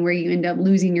line where you end up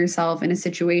losing yourself in a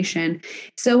situation.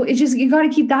 So it's just, you got to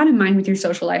keep that in mind with your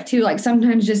social life too. Like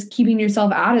sometimes just keeping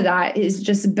yourself out of that is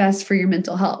just best for your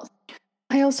mental health.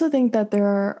 I also think that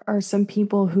there are some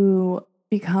people who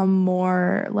become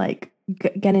more like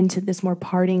get into this more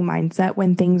partying mindset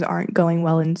when things aren't going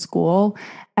well in school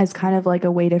as kind of like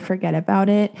a way to forget about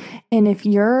it. And if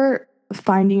you're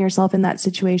finding yourself in that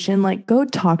situation, like go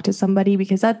talk to somebody,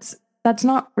 because that's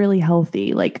not really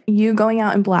healthy. Like you going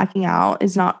out and blacking out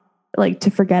is not like to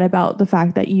forget about the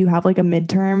fact that you have like a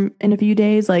midterm in a few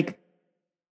days. Like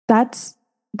that's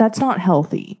not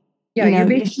healthy. Yeah, you know, you're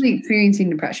basically experiencing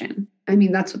depression. I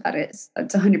mean, that's what that is.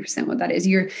 That's 100% what that is.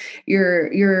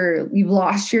 You've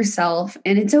lost yourself,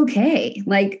 and it's okay.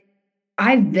 Like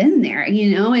I've been there,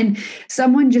 you know, and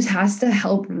someone just has to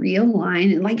help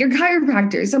realign, and like your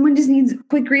chiropractor, someone just needs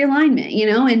quick realignment, you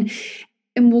know, and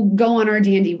we'll go on our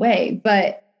dandy way.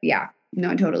 But yeah,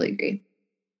 no, I totally agree.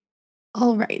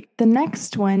 All right. The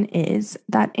next one is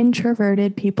that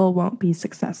introverted people won't be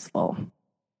successful.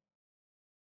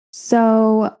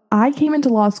 So I came into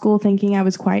law school thinking I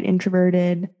was quite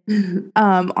introverted.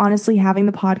 Honestly, having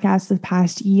the podcast the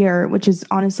past year, which is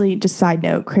honestly, just side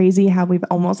note, crazy how we've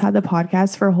almost had the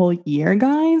podcast for a whole year,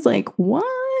 guys. Like, what?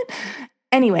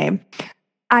 Anyway,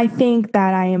 I think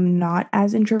that I am not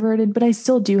as introverted, but I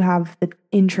still do have the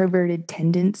introverted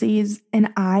tendencies.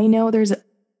 And I know there's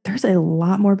a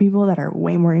lot more people that are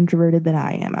way more introverted than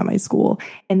I am at my school,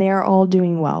 and they are all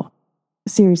doing well.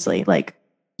 Seriously, like,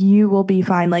 you will be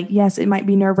fine. Like, yes, it might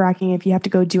be nerve-wracking if you have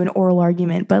to go do an oral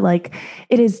argument, but like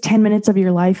it is 10 minutes of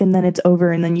your life and then it's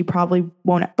over, and then you probably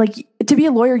won't. Like, to be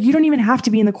a lawyer, you don't even have to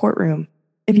be in the courtroom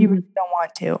if you really don't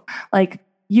want to. Like,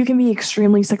 you can be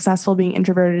extremely successful being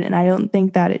introverted, and I don't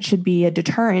think that it should be a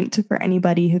deterrent for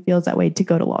anybody who feels that way to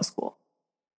go to law school.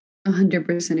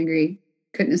 100% agree.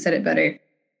 Couldn't have said it better.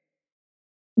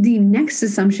 The next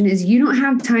assumption is you don't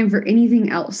have time for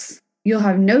anything else. You'll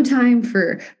have no time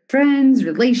for friends,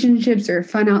 relationships, or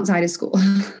fun outside of school,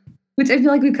 which I feel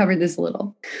like we covered this a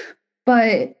little.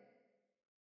 But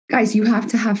guys, you have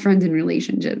to have friends and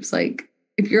relationships. Like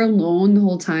if you're alone the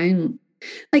whole time,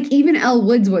 Like even Elle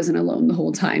Woods wasn't alone the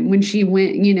whole time when she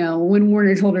went, when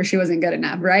Warner told her she wasn't good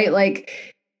enough, right? Like,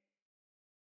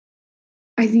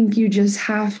 I think you just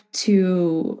have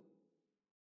to,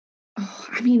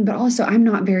 but also I'm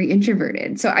not very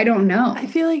introverted, so I don't know. I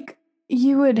feel like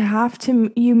you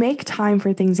make time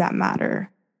for things that matter.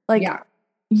 Like, yeah.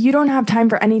 You don't have time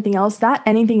for anything else. That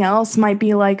anything else might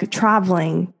be like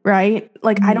traveling, right?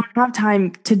 Like I don't have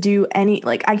time to do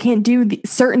I can't do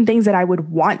certain things that I would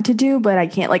want to do, but I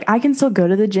can't. Like I can still go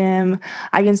to the gym.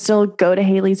 I can still go to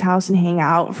Haley's house and hang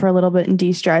out for a little bit and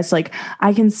de-stress. Like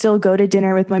I can still go to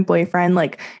dinner with my boyfriend.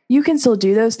 Like you can still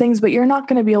do those things, but you're not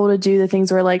going to be able to do the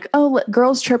things where like, oh,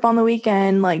 girls trip on the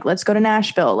weekend. Like let's go to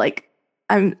Nashville. Like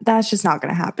that's just not going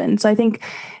to happen. So I think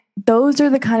those are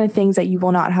the kind of things that you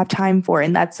will not have time for.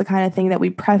 And that's the kind of thing that we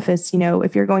preface,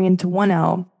 if you're going into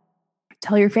 1L,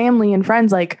 tell your family and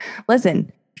friends, like,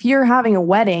 listen, if you're having a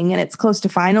wedding and it's close to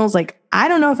finals, like, I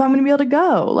don't know if I'm going to be able to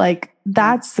go. Like,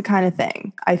 that's the kind of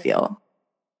thing I feel.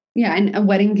 Yeah. And a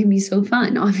wedding can be so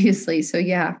fun, obviously. So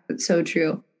yeah, it's so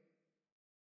true.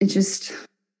 It's just,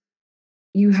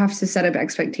 you have to set up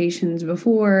expectations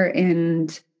before.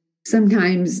 And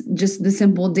sometimes just the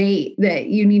simple date that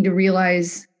you need to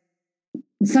realize,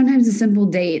 sometimes a simple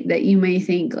date that you may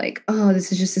think like, oh,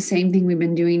 this is just the same thing we've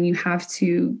been doing. You have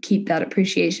to keep that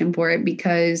appreciation for it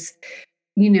because,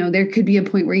 there could be a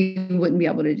point where you wouldn't be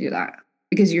able to do that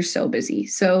because you're so busy.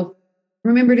 So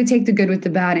remember to take the good with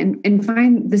the bad and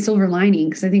find the silver lining.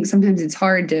 Because I think sometimes it's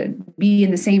hard to be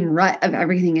in the same rut of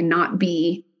everything and not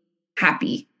be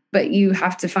happy. But you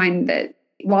have to find that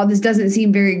while this doesn't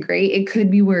seem very great, it could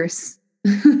be worse.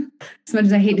 As much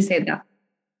as I hate to say that.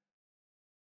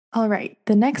 All right.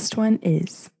 The next one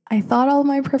is, I thought all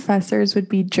my professors would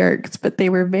be jerks, but they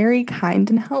were very kind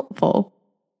and helpful.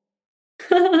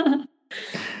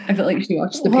 I felt like she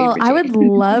watched the paper. Well, I would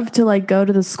love to go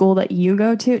to the school that you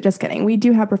go to. Just kidding. We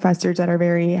do have professors that are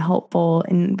very helpful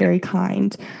and very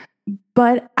kind.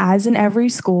 But as in every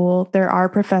school, there are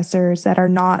professors that are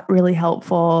not really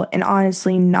helpful and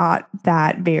honestly not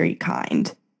that very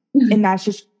kind. And that's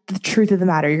just the truth of the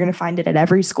matter. You're going to find it at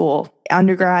every school,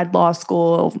 undergrad, law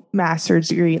school, master's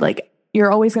degree. Like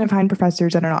you're always going to find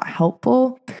professors that are not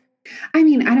helpful. I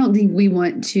don't think we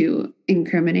want to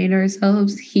incriminate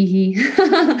ourselves.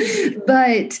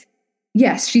 But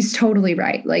yes, she's totally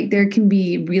right. Like there can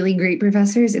be really great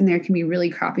professors and there can be really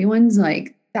crappy ones.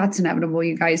 Like that's inevitable,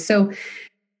 you guys. So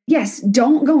yes,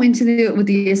 don't go into it with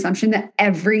the assumption that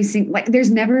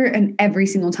there's never an every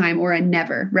single time or a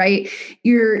never, right?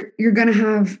 You're going to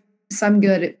have some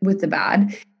good with the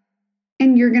bad.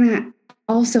 And you're going to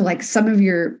also some of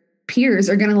your peers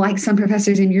are going to like some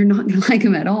professors and you're not going to like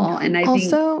them at all. And I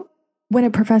think when a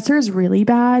professor is really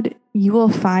bad, you will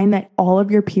find that all of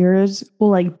your peers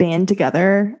will band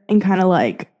together and kind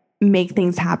of make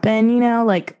things happen,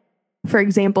 for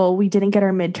example, we didn't get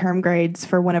our midterm grades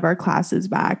for one of our classes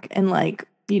back. And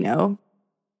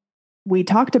we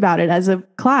talked about it as a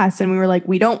class and we were like,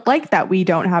 we don't like that we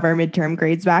don't have our midterm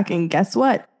grades back. And guess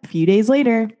what? A few days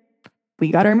later, we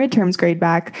got our midterms grade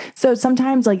back. So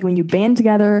sometimes when you band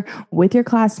together with your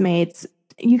classmates,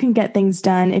 you can get things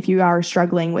done if you are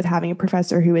struggling with having a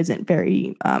professor who isn't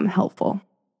very helpful.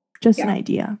 Just an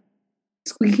idea.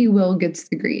 Squeaky wheel gets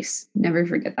the grease. Never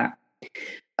forget that.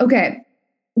 Okay.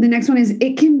 The next one is,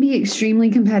 it can be extremely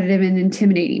competitive and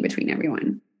intimidating between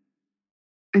everyone.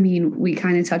 We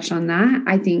kind of touched on that.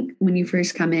 I think when you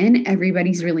first come in,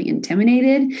 everybody's really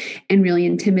intimidated and really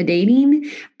intimidating.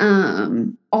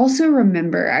 Also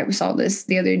remember, I saw this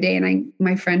the other day and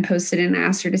my friend posted it and I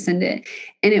asked her to send it.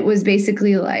 And it was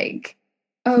basically like,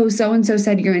 oh, so-and-so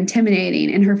said you're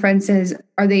intimidating. And her friend says,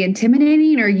 are they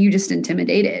intimidating or are you just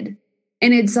intimidated?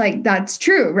 And it's that's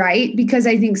true, right? Because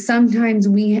I think sometimes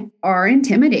we are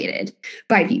intimidated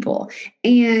by people.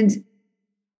 And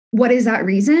what is that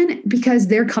reason? Because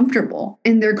they're comfortable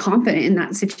and they're confident in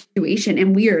that situation.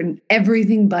 And we are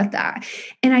everything but that.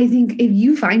 And I think if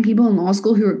you find people in law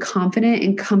school who are confident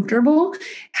and comfortable,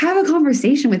 have a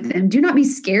conversation with them. Do not be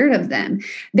scared of them.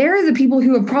 They're the people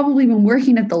who have probably been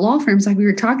working at the law firms like we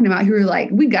were talking about, who are like,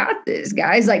 we got this,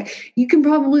 guys. You can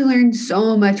probably learn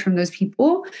so much from those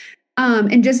people.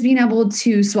 And just being able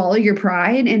to swallow your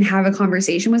pride and have a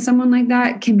conversation with someone like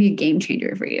that can be a game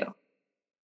changer for you.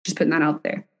 Just putting that out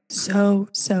there. So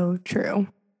true.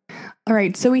 All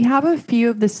right. So we have a few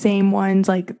of the same ones,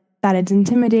 that it's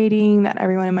intimidating, that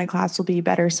everyone in my class will be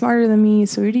better, smarter than me.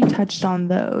 So we already touched on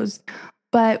those.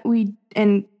 But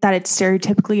and that it's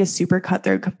stereotypically a super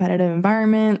cutthroat competitive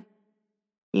environment.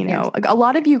 A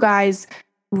lot of you guys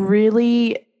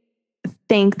really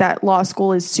think that law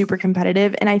school is super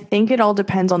competitive, and I think it all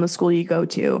depends on the school you go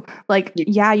to. Like,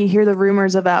 yeah, you hear the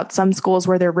rumors about some schools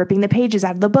where they're ripping the pages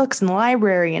out of the books in the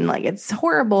library and like it's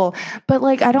horrible. But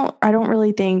like I don't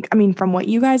really think, I mean, from what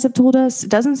you guys have told us, it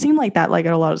doesn't seem like that like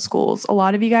at a lot of schools. A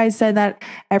lot of you guys said that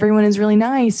everyone is really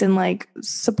nice and like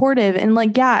supportive, and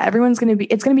like yeah, it's going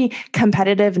to be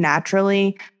competitive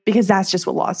naturally because that's just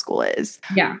what law school is.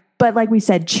 Yeah. But like we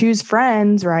said, choose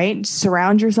friends, right?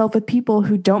 Surround yourself with people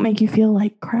who don't make you feel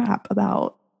like crap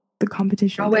about the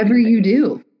competition. However you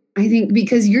do, I think,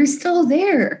 because you're still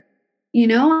there,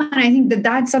 and I think that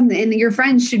that's something, and your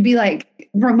friends should be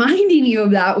like reminding you of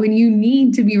that when you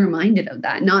need to be reminded of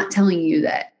that, not telling you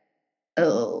that,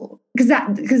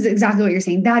 because exactly what you're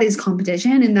saying, that is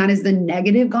competition, and that is the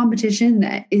negative competition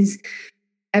that is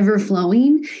ever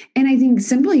flowing. And I think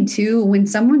simply too, when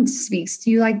someone speaks to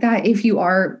you like that, if you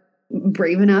are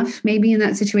brave enough maybe in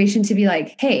that situation to be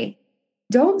like, hey,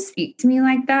 don't speak to me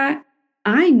like that.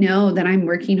 I know that I'm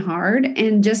working hard,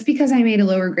 and just because I made a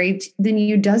lower grade than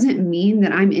you doesn't mean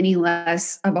that I'm any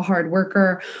less of a hard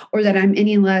worker or that I'm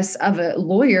any less of a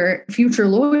future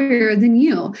lawyer than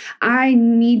you. I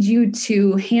need you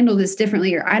to handle this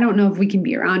differently, or I don't know if we can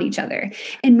be around each other.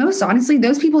 And most honestly,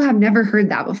 those people have never heard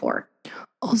that before.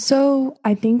 Also,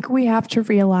 I think we have to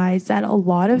realize that a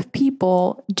lot of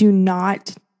people do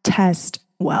not test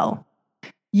well.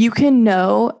 You can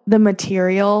know the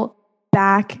material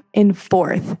back and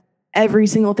forth, every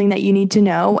single thing that you need to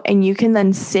know, and you can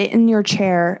then sit in your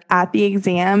chair at the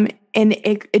exam and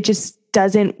it just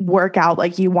doesn't work out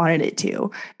like you wanted it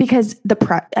to, because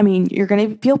you're going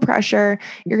to feel pressure,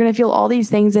 you're going to feel all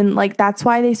these things, and like that's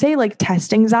why they say like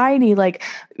test anxiety, like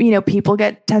people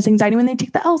get test anxiety when they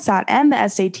take the LSAT and the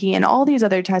SAT and all these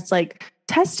other tests. Like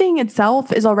testing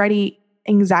itself is already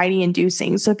anxiety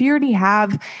inducing. So if you already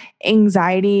have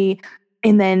anxiety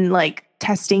and then like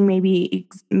testing maybe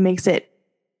makes it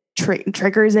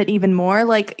triggers it even more,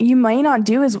 like you might not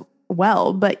do as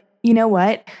well. But you know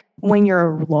what? When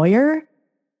you're a lawyer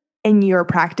and you're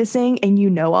practicing and you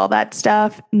know all that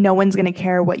stuff, no one's going to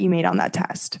care what you made on that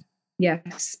test.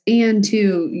 Yes. And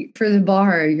for the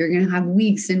bar, you're going to have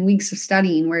weeks and weeks of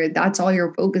studying where that's all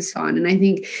you're focused on. And I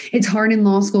think it's hard in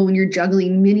law school when you're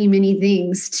juggling many, many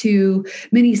things to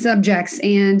many subjects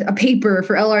and a paper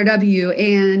for LRW,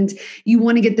 and you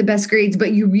want to get the best grades,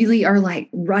 but you really are like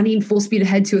running full speed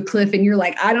ahead to a cliff, and you're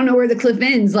like, I don't know where the cliff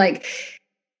ends. Like,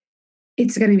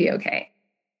 it's going to be okay.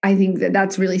 I think that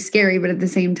that's really scary. But at the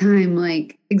same time,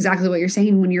 like exactly what you're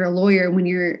saying, when you're a lawyer, when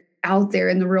you're out there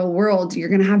in the real world, you're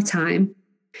going to have time.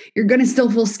 You're going to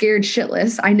still feel scared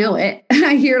shitless. I know it.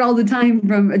 I hear it all the time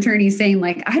from attorneys saying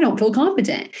like, I don't feel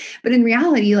competent. But in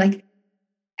reality, like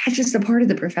that's just a part of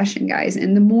the profession, guys.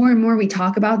 And the more and more we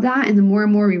talk about that and the more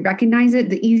and more we recognize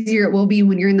it, the easier it will be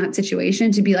when you're in that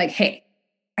situation to be like, hey,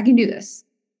 I can do this.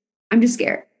 I'm just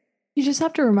scared. You just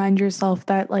have to remind yourself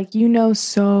that like,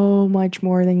 so much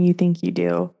more than you think you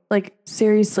do. Like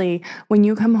seriously, when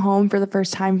you come home for the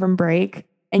first time from break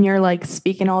and you're like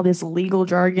speaking all this legal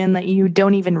jargon that you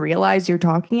don't even realize you're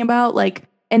talking about, like,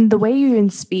 and the way you even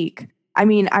speak. I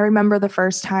mean, I remember the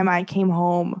first time I came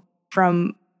home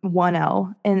from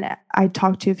 1L and I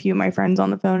talked to a few of my friends on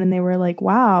the phone and they were like,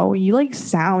 wow, you like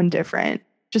sound different.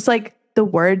 Just like the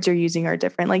words you're using are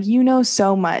different. Like,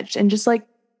 so much. And just like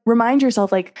remind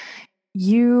yourself, like,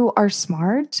 you are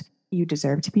smart. You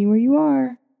deserve to be where you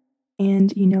are.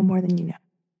 And you know more than you know.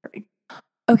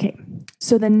 Okay,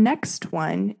 so the next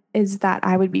one is that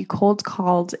I would be cold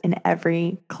called in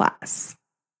every class.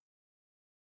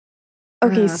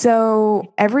 Okay,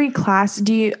 so every class,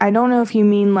 I don't know if you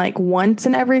mean like once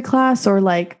in every class or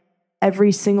like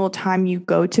every single time you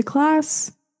go to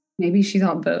class? Maybe she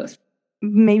thought both.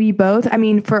 Maybe both. I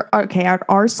mean, at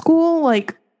our school,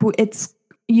 like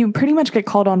you pretty much get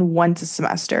called on once a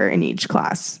semester in each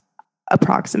class,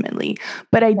 approximately.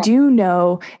 But I do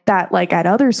know that like at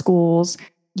other schools,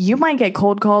 you might get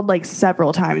cold called like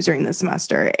several times during the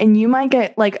semester, and you might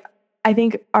get like, I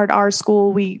think at our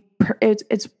school,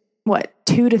 it's what,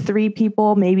 2 to 3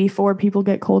 people, maybe 4 people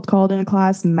get cold called in a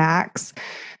class max.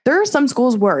 There are some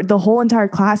schools where the whole entire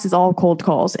class is all cold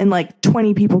calls and like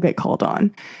 20 people get called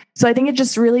on. So I think it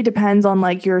just really depends on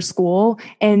like your school.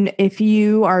 And if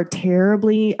you are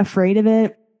terribly afraid of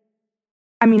it,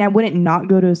 I mean, I wouldn't not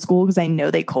go to a school because I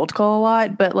know they cold call a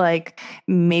lot, but like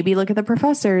maybe look at the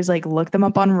professors, like look them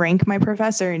up on Rank My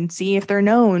Professor and see if they're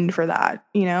known for that.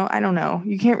 I don't know.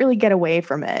 You can't really get away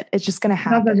from it. It's just going to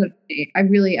happen. I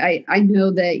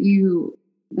know that you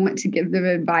want to give them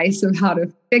advice of how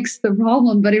to fix the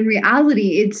problem, but in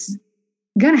reality, it's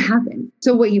going to happen.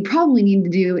 So what you probably need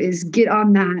to do is get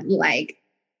on that like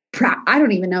I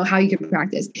don't even know how you can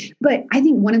practice. But I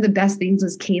think one of the best things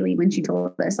was Kaylee when she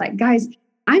told us, like, guys,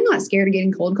 I'm not scared of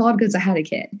getting cold called because I had a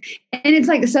kid. And it's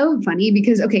like so funny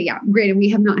because, okay, yeah, granted, we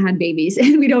have not had babies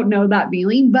and we don't know that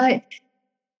feeling, but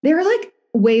there are like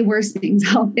way worse things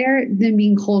out there than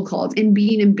being cold called and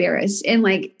being embarrassed. And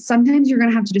like sometimes you're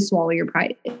going to have to just swallow your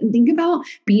pride and think about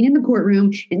being in the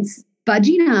courtroom and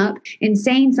fudging up and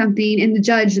saying something and the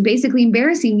judge basically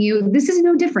embarrassing you. This is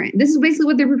no different. This is basically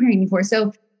what they're preparing you for.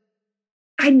 So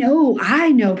I know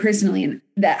personally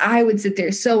that I would sit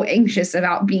there so anxious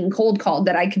about being cold called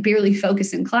that I could barely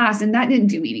focus in class, and that didn't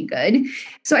do me any good.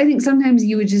 So I think sometimes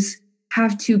you would just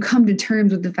have to come to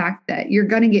terms with the fact that you're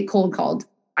going to get cold called.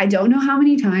 I don't know how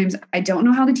many times. I don't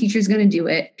know how the teacher's going to do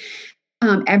it.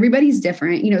 Everybody's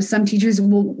different. You know, some teachers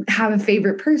will have a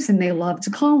favorite person they love to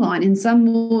call on, and some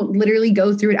will literally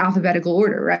go through an alphabetical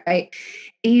order, right?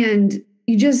 And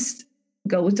you just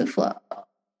go with the flow.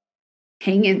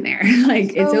 Hang in there.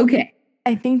 Like, it's okay.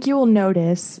 I think you will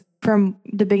notice from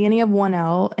the beginning of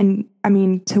 1L and I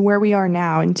mean to where we are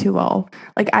now in 2L.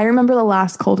 Like, I remember the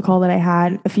last cold call that I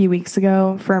had a few weeks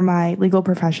ago for my legal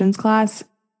professions class.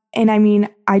 And I mean,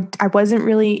 I wasn't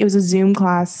really, it was a Zoom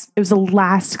class. It was the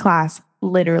last class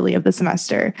literally of the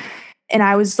semester. And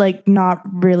I was like not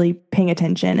really paying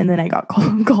attention. And then I got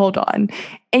called on.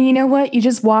 And you know what? You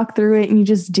just walk through it and you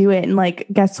just do it. And like,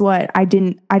 guess what? I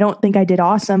don't think I did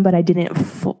awesome, but I didn't,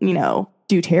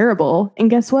 do terrible. And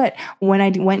guess what? When I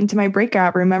went into my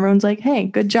breakout room, everyone's like, hey,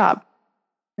 good job.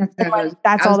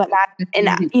 That's all that matters.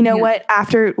 And you know what?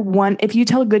 After if you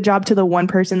tell good job to the one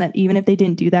person that even if they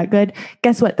didn't do that good,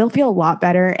 guess what? They'll feel a lot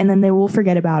better and then they will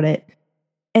forget about it.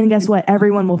 And guess what?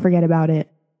 Everyone will forget about it.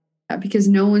 Because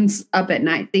no one's up at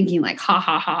night thinking like, ha,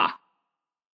 ha, ha.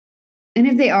 And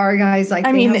if they are, guys, like,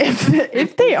 I mean,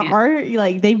 if they are,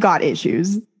 like, they've got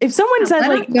issues. If someone says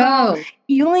like, oh,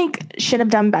 you like should have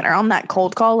done better on that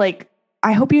cold call, like,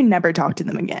 I hope you never talk to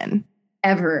them again.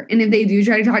 Ever. And if they do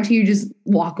try to talk to you, just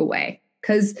walk away.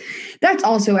 Because that's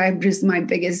also my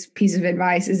biggest piece of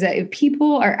advice is that if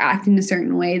people are acting a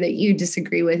certain way that you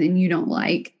disagree with and you don't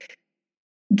like,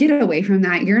 get away from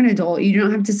that. You're an adult. You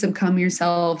don't have to succumb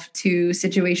yourself to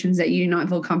situations that you do not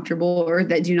feel comfortable or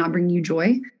that do not bring you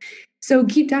joy. So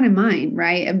keep that in mind,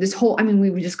 right? Of this whole,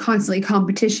 we were just constantly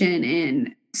competition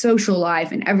and social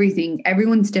life and everything.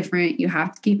 Everyone's different. You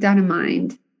have to keep that in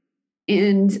mind.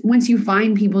 And once you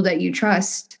find people that you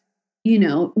trust,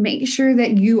 make sure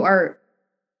that you are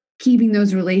keeping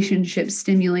those relationships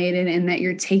stimulated and that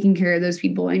you're taking care of those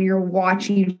people and you're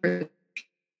watching for,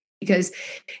 because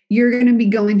you're going to be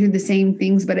going through the same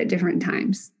things, but at different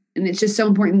times. And it's just so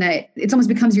important that it almost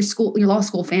becomes your law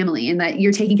school family and that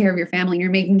you're taking care of your family and you're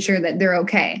making sure that they're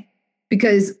okay.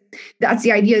 Because that's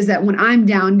the idea, is that when I'm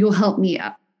down, you'll help me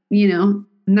up, and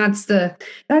that's the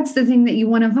thing that you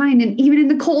want to find. And even in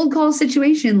the cold call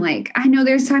situation, like, I know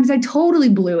there's times I totally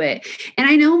blew it. And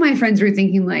I know my friends were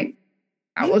thinking like,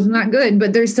 I wasn't that good,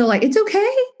 but they're still like, it's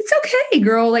okay,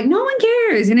 girl. Like, no one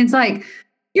cares. And it's like,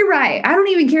 you're right. I don't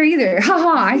even care either. Haha.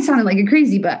 I sounded like a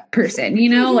crazy person,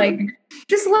 like,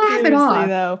 just laugh it off.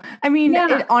 Though. I mean,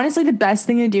 honestly, the best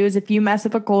thing to do is if you mess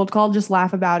up a cold call, just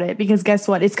laugh about it, because guess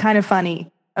what? It's kind of funny.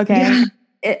 Okay.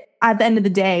 Yeah. At the end of the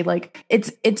day, like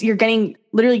it's you're getting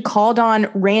literally called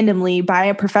on randomly by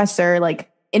a professor,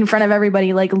 like in front of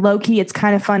everybody, like low key. It's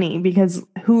kind of funny because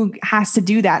who has to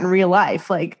do that in real life?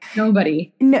 Like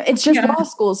nobody. No, it's just law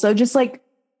school. So just like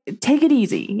take it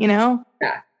easy, Yeah,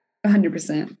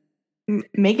 100%.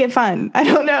 Make it fun. I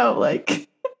don't know. Like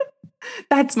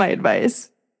that's my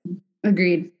advice.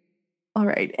 Agreed. All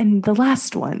right. And the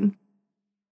last one,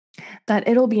 that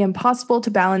it'll be impossible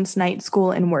to balance night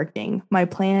school and working. My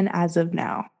plan as of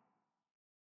now.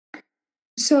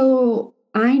 So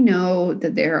I know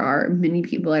that there are many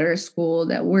people at our school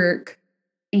that work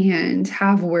and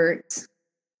have worked.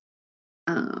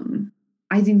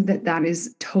 I think that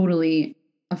is totally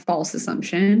a false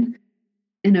assumption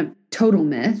and a total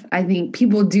myth. I think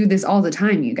people do this all the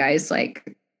time, you guys.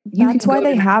 Like, that's why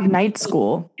they have night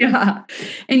school. Yeah.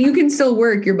 And you can still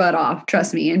work your butt off,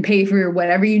 trust me, and pay for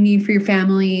whatever you need for your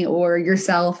family or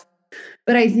yourself.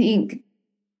 But I think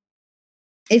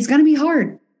it's going to be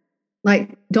hard.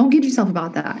 Like, don't kid yourself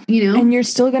about that, And you're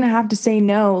still going to have to say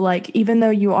no. Like, even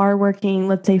though you are working,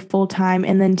 let's say full time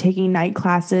and then taking night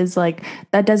classes, like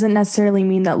that doesn't necessarily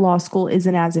mean that law school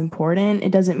isn't as important.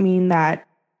 It doesn't mean that,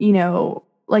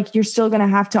 like you're still going to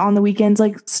have to on the weekends,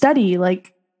 like study,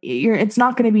 like it's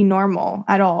not going to be normal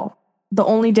at all. The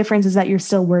only difference is that you're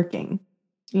still working,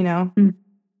 Yeah,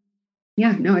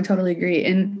 no, I totally agree.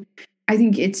 And I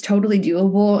think it's totally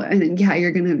doable. And yeah,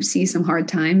 you're going to see some hard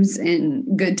times and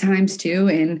good times too.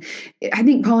 And I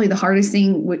think probably the hardest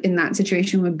thing in that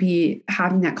situation would be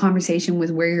having that conversation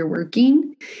with where you're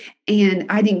working. And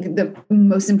I think the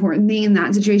most important thing in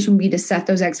that situation would be to set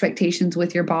those expectations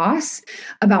with your boss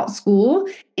about school.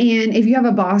 And if you have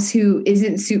a boss who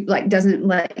doesn't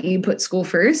let you put school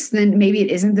first, then maybe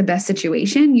it isn't the best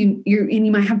situation.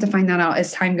 You might have to find that out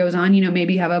as time goes on.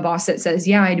 Maybe you have a boss that says,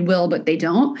 yeah, I will, but they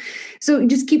don't. So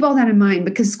just keep all that in mind,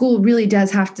 because school really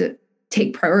does have to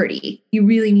take priority. You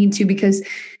really need to, because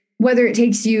whether it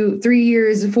takes you 3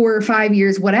 years, 4 or 5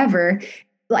 years, whatever,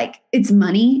 like, it's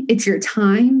money, it's your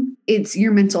time, it's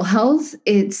your mental health,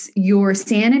 it's your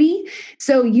sanity.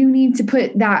 So you need to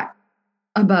put that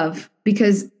above,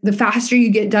 because the faster you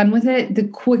get done with it, the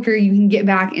quicker you can get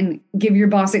back and give your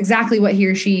boss exactly what he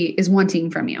or she is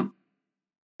wanting from you.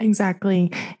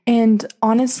 Exactly. And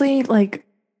honestly, like,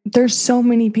 there's so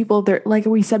many people there. Like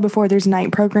we said before, there's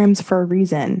night programs for a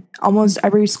reason. Almost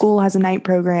every school has a night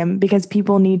program because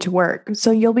people need to work. So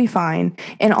you'll be fine.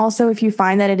 And also, if you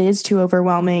find that it is too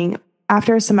overwhelming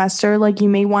after a semester, like, you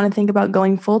may want to think about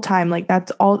going full time. Like,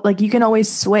 that's all, like, you can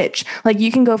always switch. Like,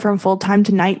 you can go from full time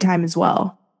to nighttime as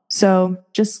well. So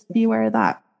just be aware of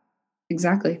that.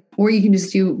 Exactly. Or you can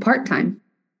just do part time.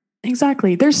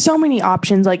 Exactly. There's so many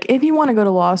options. Like, if you want to go to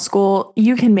law school,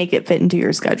 you can make it fit into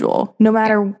your schedule, no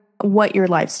matter what your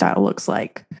lifestyle looks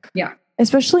like. Yeah.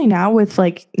 Especially now with,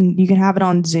 like, you can have it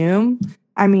on Zoom.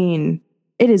 I mean,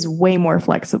 it is way more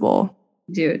flexible.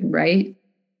 Dude, right?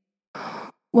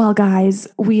 Well, guys,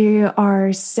 we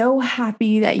are so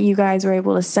happy that you guys were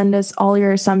able to send us all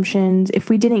your assumptions. If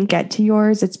we didn't get to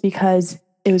yours, it's because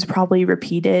it was probably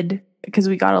repeated, because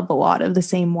we got a lot of the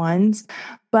same ones.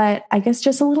 But I guess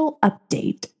just a little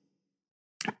update.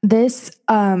 This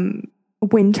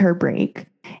winter break,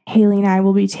 Haley and I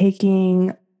will be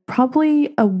taking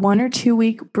probably a 1 or 2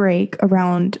 week break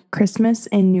around Christmas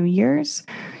and New Year's.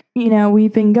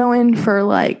 We've been going for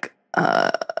like,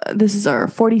 this is our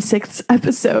 46th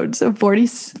episode, so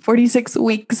 46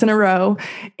 weeks in a row.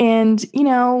 And,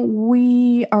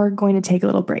 we are going to take a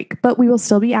little break, but we will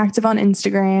still be active on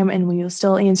Instagram, and we will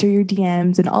still answer your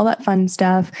DMs and all that fun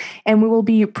stuff. And we will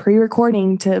be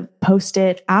pre-recording to post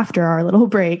it after our little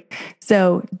break.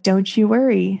 So don't you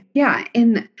worry. Yeah.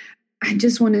 And I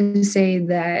just wanted to say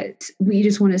that we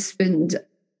just want to spend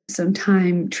some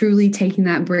time truly taking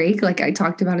that break, like I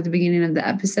talked about at the beginning of the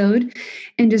episode,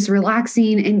 and just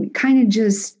relaxing and kind of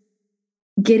just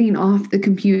getting off the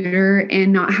computer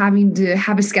and not having to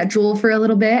have a schedule for a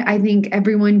little bit. I think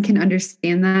everyone can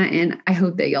understand that. And I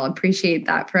hope that y'all appreciate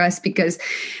that for us, because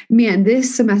man,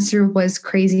 this semester was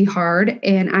crazy hard.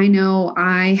 And I know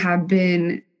I have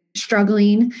been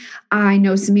struggling. I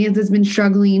know Samantha's been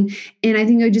struggling, and I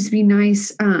think it would just be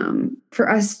nice for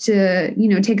us to,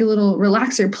 take a little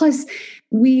relaxer. Plus,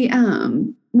 we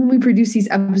when we produce these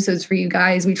episodes for you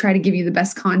guys, we try to give you the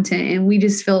best content, and we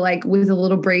just feel like with a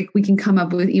little break, we can come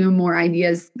up with even more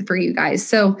ideas for you guys.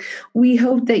 So we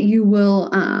hope that you will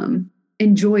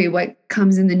enjoy what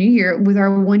comes in the new year with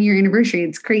our 1 year anniversary.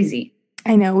 It's crazy.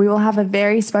 I know. We will have a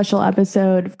very special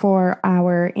episode for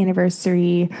our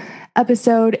anniversary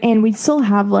episode, and we still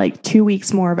have like 2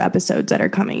 weeks more of episodes that are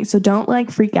coming. So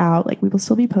don't freak out. We will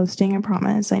still be posting, I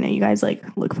promise. I know you guys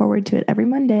look forward to it every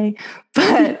Monday,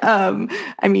 but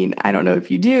I mean, I don't know if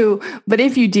you do, but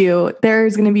if you do,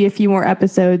 there's going to be a few more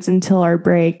episodes until our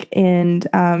break. And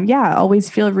always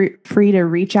feel free to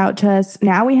reach out to us.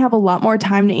 Now we have a lot more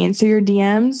time to answer your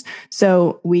DMs,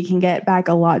 so we can get back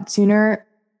a lot sooner.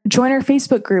 Join our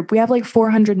Facebook group. We have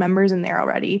 400 members in there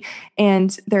already, and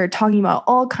they're talking about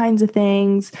all kinds of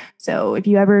things. So if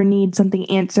you ever need something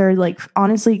answered,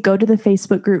 honestly, go to the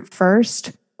Facebook group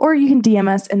first, or you can DM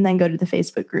us and then go to the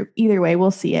Facebook group. Either way, we'll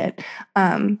see it.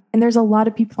 And there's a lot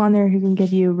of people on there who can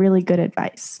give you really good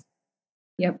advice.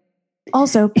 Yep.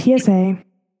 Also, PSA,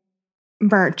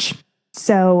 merch.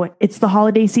 So it's the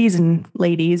holiday season,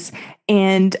 ladies.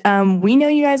 And we know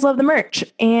you guys love the merch.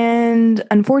 And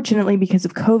unfortunately, because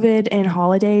of COVID and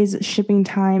holidays, shipping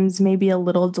times may be a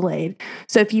little delayed.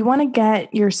 So if you want to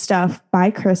get your stuff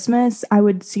by Christmas, I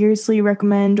would seriously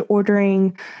recommend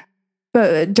ordering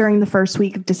during the first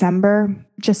week of December,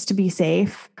 just to be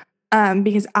safe.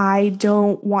 Because I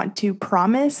don't want to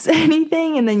promise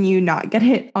anything and then you not get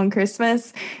it on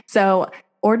Christmas. So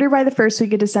order by the first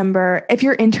week of December. If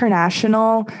you're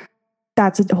international,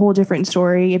 that's a whole different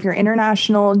story. If you're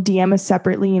international, DM us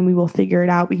separately and we will figure it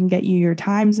out. We can get you your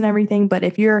times and everything. But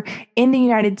if you're in the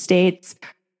United States,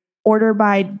 order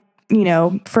by,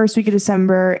 first week of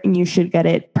December, and you should get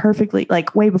it perfectly,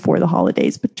 way before the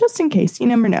holidays. But just in case, you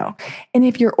never know. And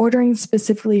if you're ordering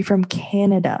specifically from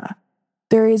Canada,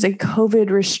 there is a COVID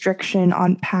restriction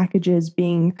on packages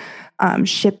being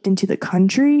shipped into the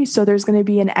country. So there's going to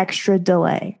be an extra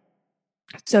delay.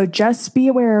 So just be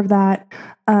aware of that.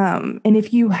 And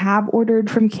if you have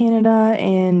ordered from Canada,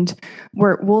 and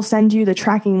we'll send you the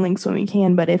tracking links when we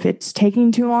can, but if it's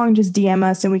taking too long, just DM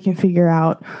us and we can figure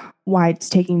out why it's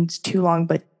taking too long.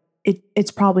 But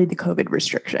it's probably the COVID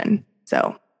restriction.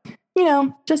 So,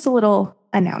 just a little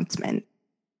announcement.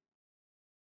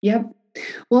 Yep.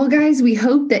 Well, guys, we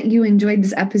hope that you enjoyed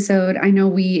this episode. I know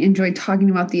we enjoyed talking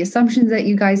about the assumptions that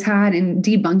you guys had and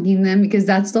debunking them, because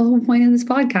that's the whole point of this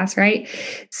podcast, right?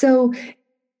 So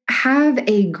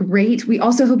we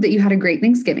also hope that you had a great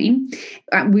Thanksgiving.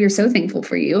 We are so thankful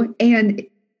for you, and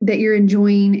that you're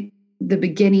enjoying the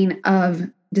beginning of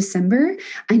December.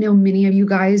 I know many of you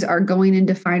guys are going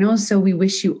into finals, so we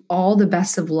wish you all the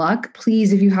best of luck.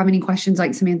 Please, if you have any questions,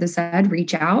 like Samantha said,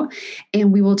 reach out,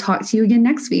 and we will talk to you again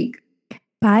next week.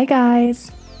 Bye,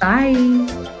 guys.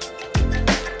 Bye.